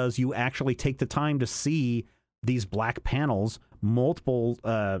done because you actually take the time to see these black panels, multiple,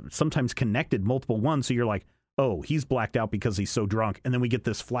 sometimes connected, multiple ones. So you're like, oh, he's blacked out because he's so drunk. And then we get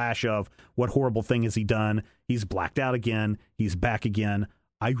this flash of what horrible thing has he done? He's blacked out again. He's back again.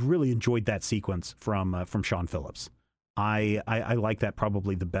 I really enjoyed that sequence from Sean Phillips. I like that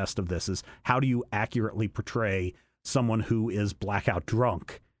probably the best of this is how do you accurately portray someone who is blackout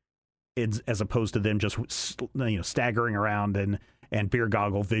drunk as opposed to them just staggering around and beer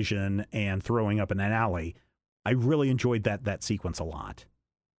goggle vision and throwing up in an alley. I really enjoyed that sequence a lot.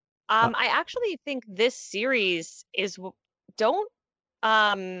 I actually think this series is don't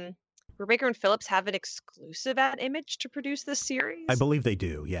Brubaker and Phillips have an exclusive at Image to produce this series? I believe they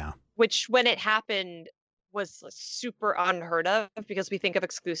do, yeah. Which, when it happened, was super unheard of because we think of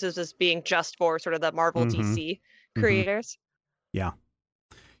exclusives as being just for sort of the Marvel DC creators. Yeah.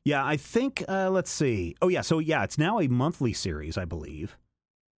 Yeah, I think, let's see. Oh, yeah, so yeah, it's now a monthly series, I believe.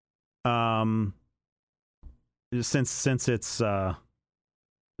 Since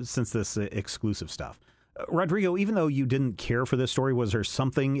this exclusive stuff. Rodrigo, even though you didn't care for this story, was there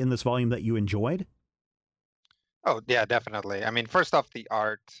something in this volume that you enjoyed? Oh, yeah, definitely. I mean, first off, the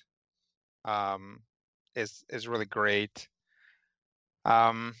art is really great.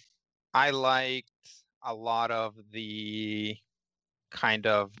 I liked a lot of the kind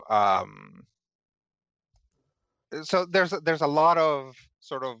of so there's a lot of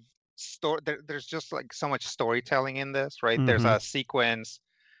sort of there's just like so much storytelling in this, right? There's a sequence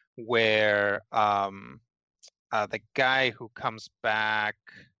where the guy who comes back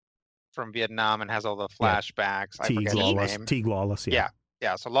from Vietnam and has all the flashbacks, I forget his name. Teague Lawless, yeah.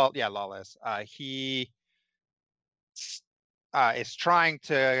 So Lawless. He is trying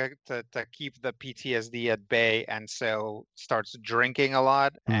to keep the PTSD at bay, and so starts drinking a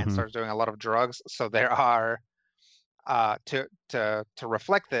lot and starts doing a lot of drugs. So there are to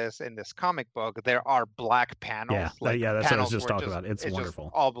reflect this in this comic book, there are black panels. Yeah, that's what I was just talking about. It's wonderful.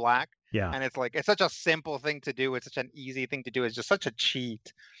 Just all black. Yeah. And it's like, it's such a simple thing to do. It's such an easy thing to do. It's just such a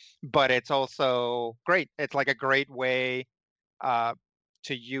cheat, but it's also great. It's like a great way to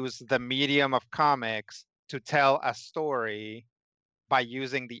use the medium of comics to tell a story by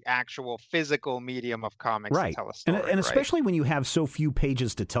using the actual physical medium of comics to tell a story. And especially when you have so few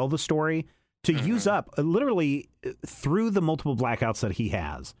pages to tell the story, to use up literally through the multiple blackouts that he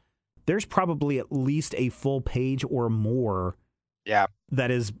has, there's probably at least a full page or more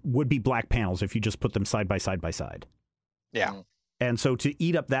that would be black panels if you just put them side by side by side. Yeah. And so to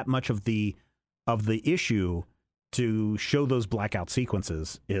eat up that much of the issue to show those blackout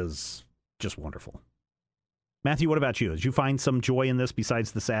sequences is just wonderful. Matthew, what about you? Did you find some joy in this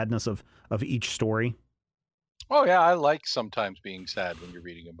besides the sadness of each story? Oh, yeah, I like sometimes being sad when you're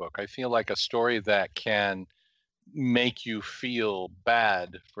reading a book. I feel like a story that can make you feel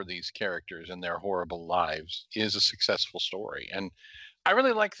bad for these characters and their horrible lives is a successful story. And I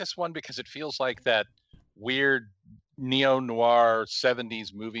really like this one because it feels like that weird neo-noir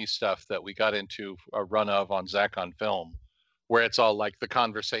 70s movie stuff that we got into a run of on Zach on Film, where it's all like The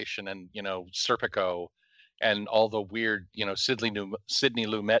Conversation and, Serpico and all the weird, Sidney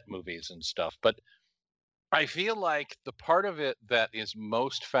Lumet movies and stuff. But I feel like the part of it that is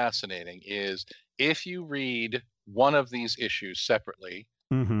most fascinating is if you read one of these issues separately,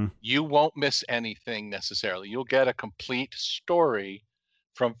 you won't miss anything necessarily. You'll get a complete story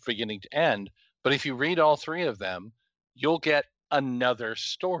from beginning to end. But if you read all three of them, you'll get another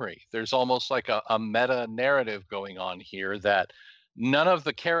story. There's almost like a meta narrative going on here that none of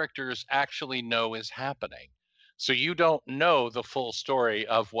the characters actually know is happening. So you don't know the full story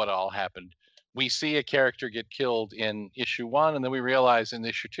of what all happened. We see a character get killed in issue 1, and then we realize in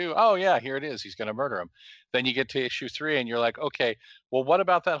issue 2, oh yeah, here it is. He's going to murder him. Then you get to issue 3, and you're like, okay, well, what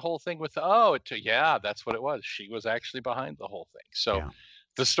about that whole thing with that's what it was. She was actually behind the whole thing. So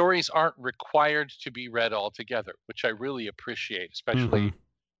the stories aren't required to be read all together, which I really appreciate, especially,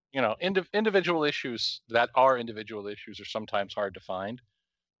 individual issues that are individual issues are sometimes hard to find.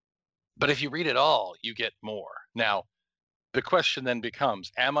 But if you read it all, you get more. Now, the question then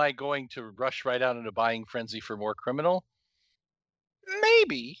becomes, am I going to rush right out into buying frenzy for more Criminal?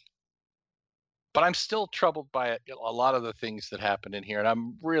 Maybe. But I'm still troubled by a lot of the things that happen in here. And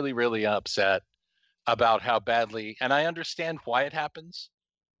I'm really, really upset about how badly, and I understand why it happens,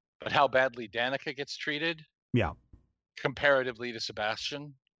 but how badly Danica gets treated. Yeah. Comparatively to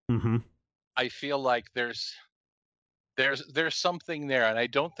Sebastian. I feel like there's something there. And I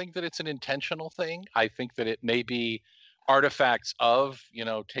don't think that it's an intentional thing. I think that it may be artifacts of,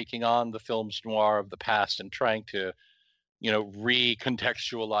 taking on the films noir of the past and trying to,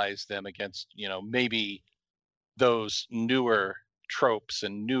 recontextualize them against, maybe those newer tropes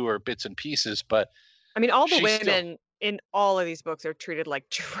and newer bits and pieces. But I mean, all the She's still- women in all of these books are treated like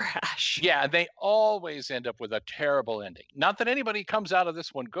trash. Yeah, they always end up with a terrible ending. Not that anybody comes out of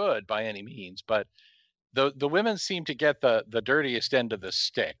this one good by any means, but the women seem to get the dirtiest end of the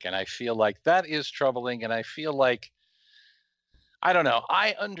stick, and I feel like that is troubling. And I feel like, I don't know,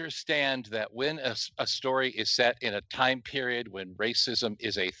 I understand that when a story is set in a time period when racism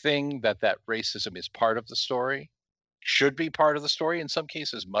is a thing, that racism is part of the story, should be part of the story, in some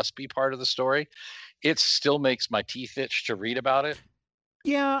cases must be part of the story. It still makes my teeth itch to read about it.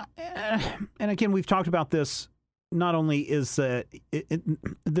 Yeah, and again, we've talked about this. Not only is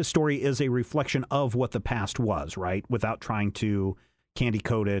this story is a reflection of what the past was, right? Without trying to candy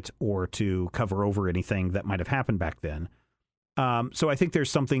coat it or to cover over anything that might have happened back then. So I think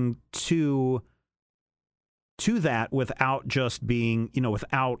there's something to that without just being,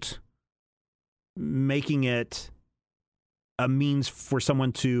 without making it a means for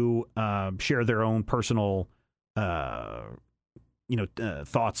someone to share their own personal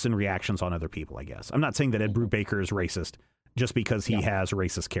thoughts and reactions on other people, I guess. I'm not saying that Ed Brubaker is racist just because he has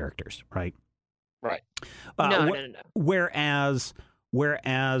racist characters, right? Right. No. Whereas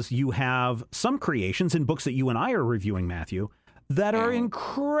you have some creations in books that you and I are reviewing, Matthew, that are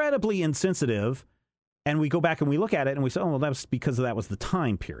incredibly insensitive, and we go back and we look at it and we say, oh, well, that was because that was the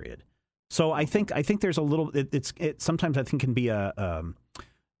time period. So I think there's a little, it sometimes I think can be a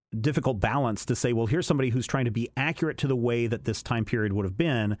difficult balance to say, well, here's somebody who's trying to be accurate to the way that this time period would have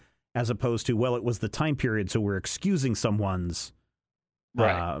been, as opposed to, well, it was the time period, so we're excusing someone's,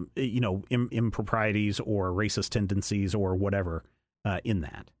 improprieties or racist tendencies or whatever in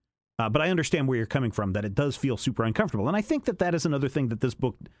that. But I understand where you're coming from, that it does feel super uncomfortable. And I think that is another thing that this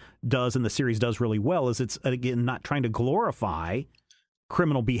book does and the series does really well, is it's, again, not trying to glorify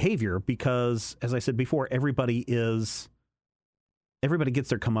criminal behavior, because, as I said before, everybody gets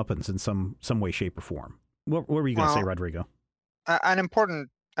their comeuppance in some way, shape, or form. What were you going to say, Rodrigo? An important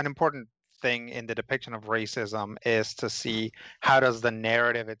thing in the depiction of racism is to see how does the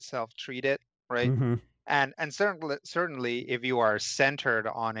narrative itself treat it, right? Mm-hmm. And certainly, if you are centered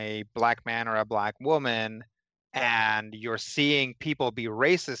on a black man or a black woman, and you're seeing people be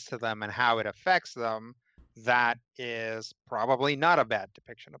racist to them and how it affects them, that is probably not a bad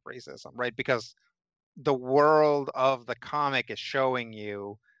depiction of racism, right? Because the world of the comic is showing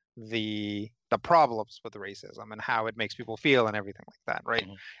you the problems with racism and how it makes people feel and everything like that, right?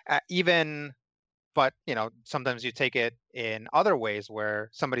 But sometimes you take it in other ways where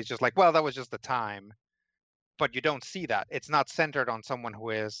somebody's just like, well, that was just the time, but you don't see that. It's not centered on someone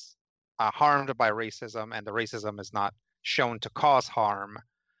who is harmed by racism, and the racism is not shown to cause harm.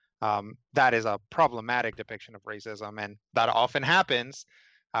 That is a problematic depiction of racism, and that often happens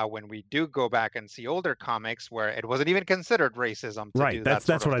when we do go back and see older comics where it wasn't even considered racism to do that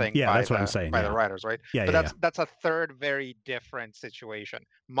sort of thing by the writers, right? That's a third very different situation.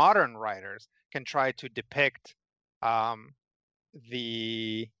 Modern writers can try to depict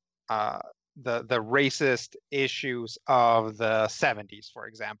the racist issues of the 70s, for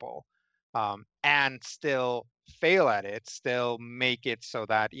example, and still fail at it, still make it so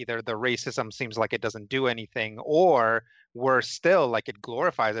that either the racism seems like it doesn't do anything, or worse still, like it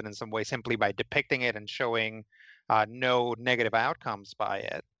glorifies it in some way simply by depicting it and showing no negative outcomes by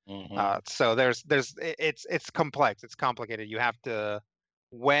it. So it's complex, it's complicated. You have to,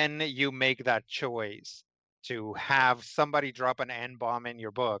 when you make that choice to have somebody drop an N-bomb in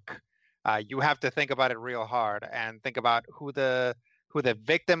your book, you have to think about it real hard and think about who the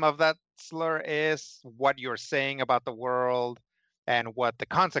victim of that slur is, what you're saying about the world, and what the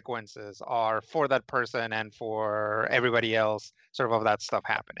consequences are for that person and for everybody else, sort of that stuff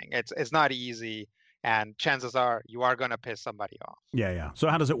happening. It's not easy, and chances are you are going to piss somebody off. Yeah. So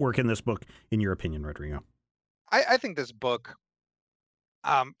how does it work in this book, in your opinion, Rodrigo? I think this book,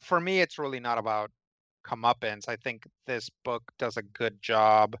 for me, it's really not about comeuppance. I think this book does a good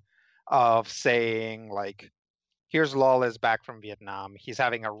job of saying, like, here's Lawless back from Vietnam. He's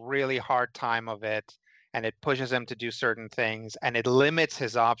having a really hard time of it, and it pushes him to do certain things, and it limits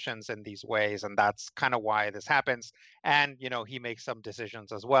his options in these ways, and that's kind of why this happens. And, he makes some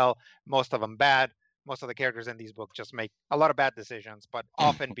decisions as well, most of them bad. Most of the characters in these books just make a lot of bad decisions, but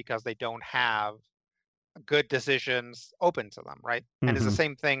often because they don't have good decisions open to them, right? And it's the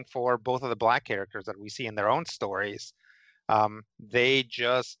same thing for both of the black characters that we see in their own stories. They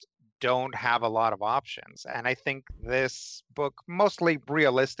just don't have a lot of options. And I think this book mostly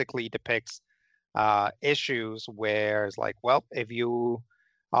realistically depicts issues where it's like, well, if you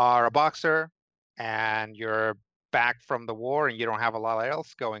are a boxer and you're back from the war and you don't have a lot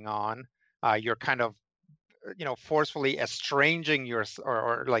else going on, you're kind of forcefully estranging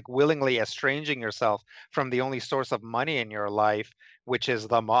or like willingly estranging yourself from the only source of money in your life, which is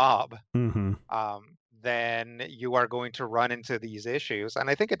the mob, Mm-hmm. then you are going to run into these issues. And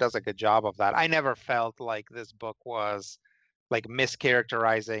I think it does a good job of that. I never felt like this book was like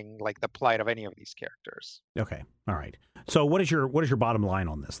mischaracterizing like the plight of any of these characters. Okay. All right. So what is your bottom line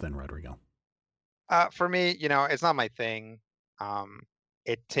on this then, Rodrigo? For me, it's not my thing.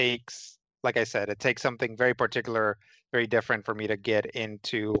 It takes, like I said, it takes something very particular, very different for me to get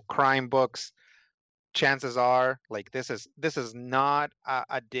into crime books. Chances are, like this is not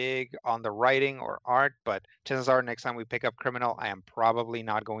a dig on the writing or art, but chances are next time we pick up Criminal, I am probably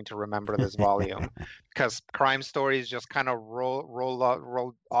not going to remember this volume because crime stories just kind of roll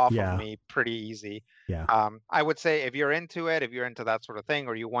off Yeah. of me pretty easy. Yeah. I would say if you're into it, if you're into that sort of thing,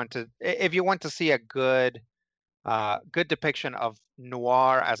 or if you want to see a good depiction of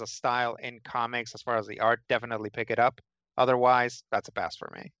noir as a style in comics, as far as the art, definitely pick it up. Otherwise, that's a pass for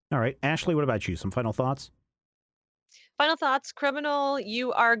me. All right. Ashley, what about you? Some final thoughts? Final thoughts. Criminal,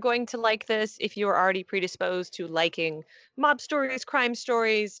 you are going to like this if you are already predisposed to liking mob stories, crime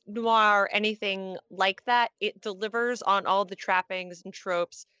stories, noir, anything like that. It delivers on all the trappings and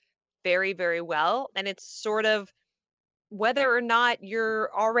tropes very, very well. And it's sort of whether or not you're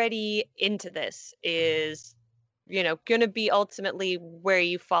already into this is going to be ultimately where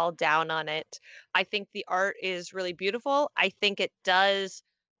you fall down on it. I think the art is really beautiful. I think it does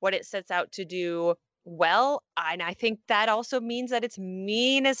what it sets out to do well. And I think that also means that it's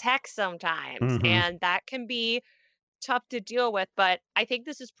mean as heck sometimes. Mhm. And that can be tough to deal with. But I think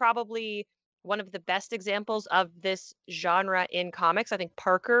this is probably one of the best examples of this genre in comics. I think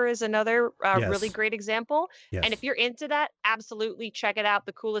Parker is another really Yes. great example. Yes. And if you're into that, absolutely check it out.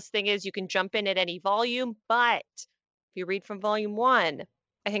 The coolest thing is you can jump in at any volume, but if you read from volume 1,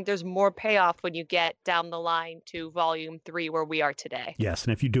 I think there's more payoff when you get down the line to volume 3 where we are today. Yes,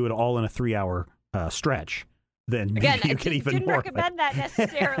 and if you do it all in a 3-hour stretch, then Again, you I get even didn't more. recommend that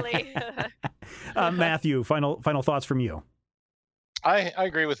necessarily. Matthew, final thoughts from you. I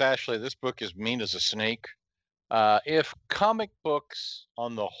agree with Ashley. This book is mean as a snake. If comic books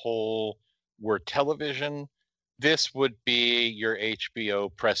on the whole were television, this would be your HBO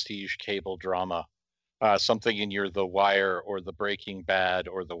prestige cable drama. Something in your The Wire or the Breaking Bad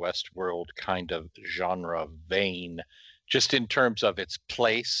or the Westworld kind of genre vein, just in terms of its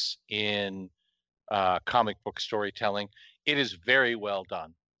place in comic book storytelling. It is very well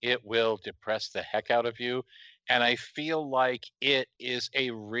done. It will depress the heck out of you. And I feel like it is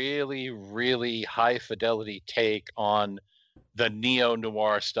a really, really high fidelity take on the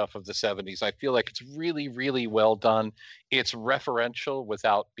neo-noir stuff of the 70s. I feel like it's really, really well done. It's referential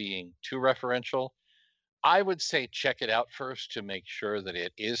without being too referential. I would say check it out first to make sure that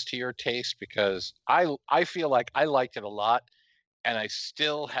it is to your taste, because I feel like I liked it a lot, and I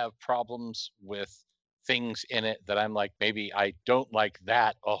still have problems with things in it that I'm like, maybe I don't like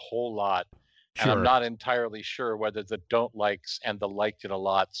that a whole lot. And I'm not entirely sure whether the don't likes and the liked it a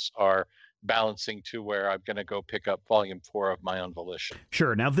lots are balancing to where I'm going to go pick up volume 4 of my own volition.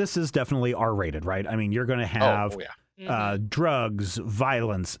 Sure. Now, this is definitely R-rated, right? I mean, you're going to have drugs,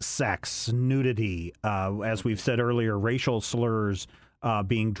 violence, sex, nudity, as we've said earlier, racial slurs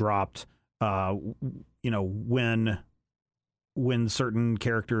being dropped, when certain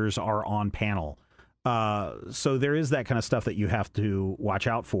characters are on panel. So there is that kind of stuff that you have to watch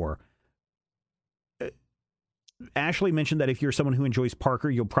out for. Ashley mentioned that if you're someone who enjoys Parker,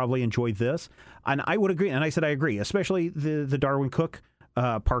 you'll probably enjoy this. And I would agree. And I said I agree, especially the Darwyn Cooke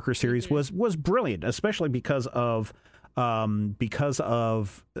Parker series was brilliant, especially because of Darwyn's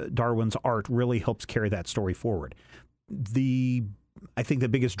art really helps carry that story forward. I think the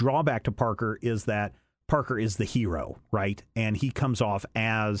biggest drawback to Parker is that Parker is the hero, right? And he comes off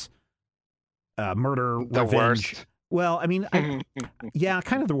as murder, the revenge. Worst. Well, I mean, kind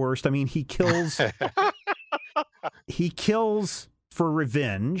of the worst. I mean, he kills for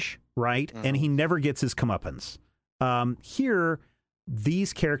revenge, right? And he never gets his comeuppance. Here,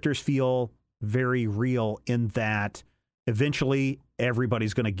 these characters feel very real in that eventually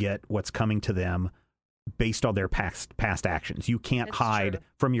everybody's going to get what's coming to them based on their past actions. You can't hide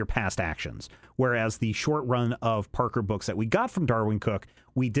from your past actions. Whereas the short run of Parker books that we got from Darwyn Cooke,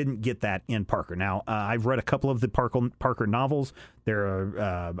 we didn't get that in Parker. Now, I've read a couple of the Parker novels. There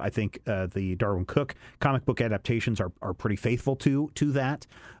are, I think, the Darwyn Cooke comic book adaptations are pretty faithful to that.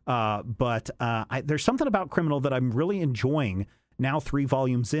 But there's something about Criminal that I'm really enjoying now 3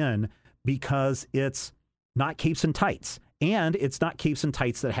 volumes in, because it's not capes and tights. And it's not capes and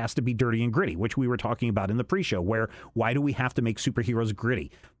tights that has to be dirty and gritty, which we were talking about in the pre-show, where why do we have to make superheroes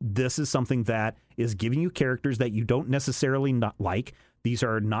gritty? This is something that is giving you characters that you don't necessarily not like. These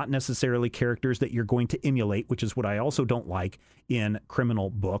are not necessarily characters that you're going to emulate, which is what I also don't like in criminal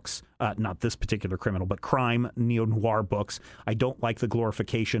books. Not this particular criminal, but crime, neo-noir books. I don't like the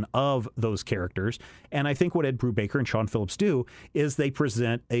glorification of those characters. And I think what Ed Brubaker and Sean Phillips do is they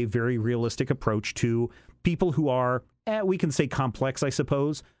present a very realistic approach to people who are, we can say complex, I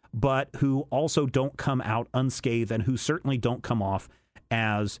suppose, but who also don't come out unscathed and who certainly don't come off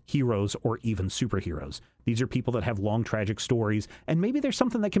as heroes or even superheroes. These are people that have long, tragic stories, and maybe there's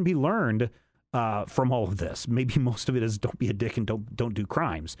something that can be learned from all of this. Maybe most of it is don't be a dick and don't do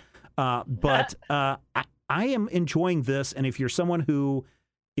crimes. But I am enjoying this, and if you're someone who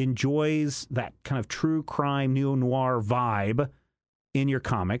enjoys that kind of true crime, neo-noir vibe in your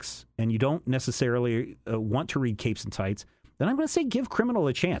comics, and you don't necessarily want to read capes and tights, then I'm going to say give Criminal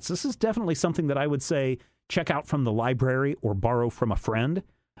a chance. This is definitely something that I would say check out from the library or borrow from a friend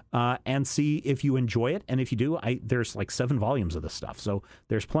and see if you enjoy it. And if you do, there's like 7 volumes of this stuff. So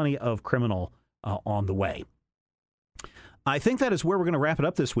there's plenty of Criminal on the way. I think that is where we're going to wrap it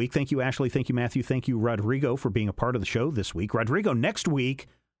up this week. Thank you, Ashley. Thank you, Matthew. Thank you, Rodrigo, for being a part of the show this week. Rodrigo, next week,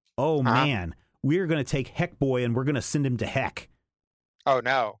 man, we're going to take Heck Boy and we're going to send him to heck. Oh,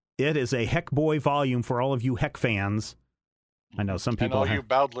 no. It is a Heck Boy volume for all of you Heck fans. I know some people. And all you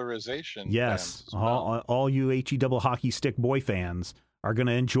Bowdlerization yes, fans as well. all you HE double hockey stick boy fans are going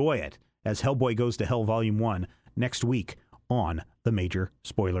to enjoy it as Hellboy Goes to Hell Volume 1 next week on the Major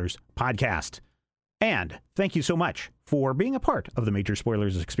Spoilers Podcast. And thank you so much for being a part of the Major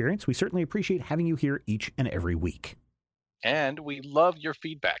Spoilers experience. We certainly appreciate having you here each and every week. And we love your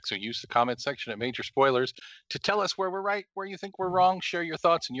feedback. So use the comment section at Major Spoilers to tell us where we're right, where you think we're wrong, share your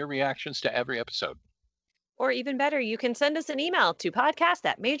thoughts and your reactions to every episode. Or even better, you can send us an email to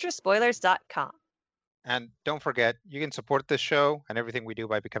podcast@majorspoilers.com. And don't forget, you can support this show and everything we do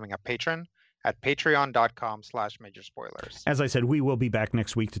by becoming a patron at patreon.com/majorspoilers. As I said, we will be back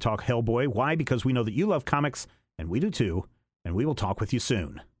next week to talk Hellboy. Why? Because we know that you love comics, and we do too, and we will talk with you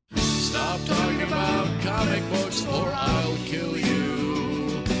soon. Stop talking about comic books or I'll kill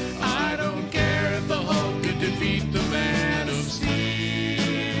you. I don't care if the Hulk could defeat the Man of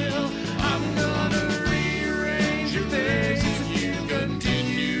Steel. I'm gonna rearrange your face if you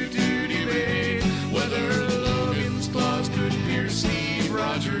continue to debate whether Logan's claws could pierce Steve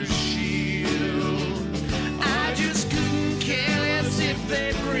Rogers' shield. I just couldn't care less if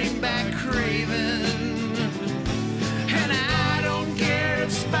they bring back Kraven. And I don't care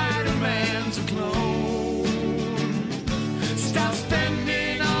if Spider-Man's a clone. Stop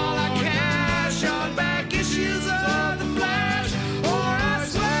spending all our cash on back issues of The Flash, or I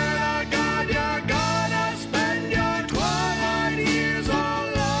swear to God you're gonna spend your 12 years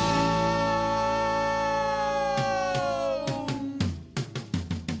alone.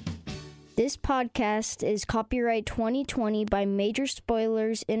 This podcast is copyright 2020 by Major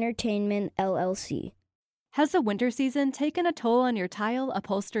Spoilers Entertainment, LLC. Has the winter season taken a toll on your tile,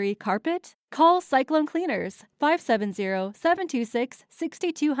 upholstery, carpet? Call Cyclone Cleaners,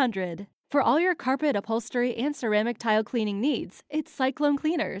 570-726-6200. For all your carpet, upholstery, and ceramic tile cleaning needs, it's Cyclone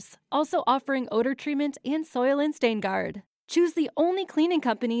Cleaners, also offering odor treatment and soil and stain guard. Choose the only cleaning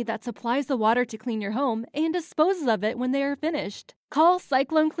company that supplies the water to clean your home and disposes of it when they are finished. Call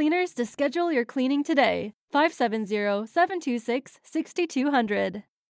Cyclone Cleaners to schedule your cleaning today, 570-726-6200.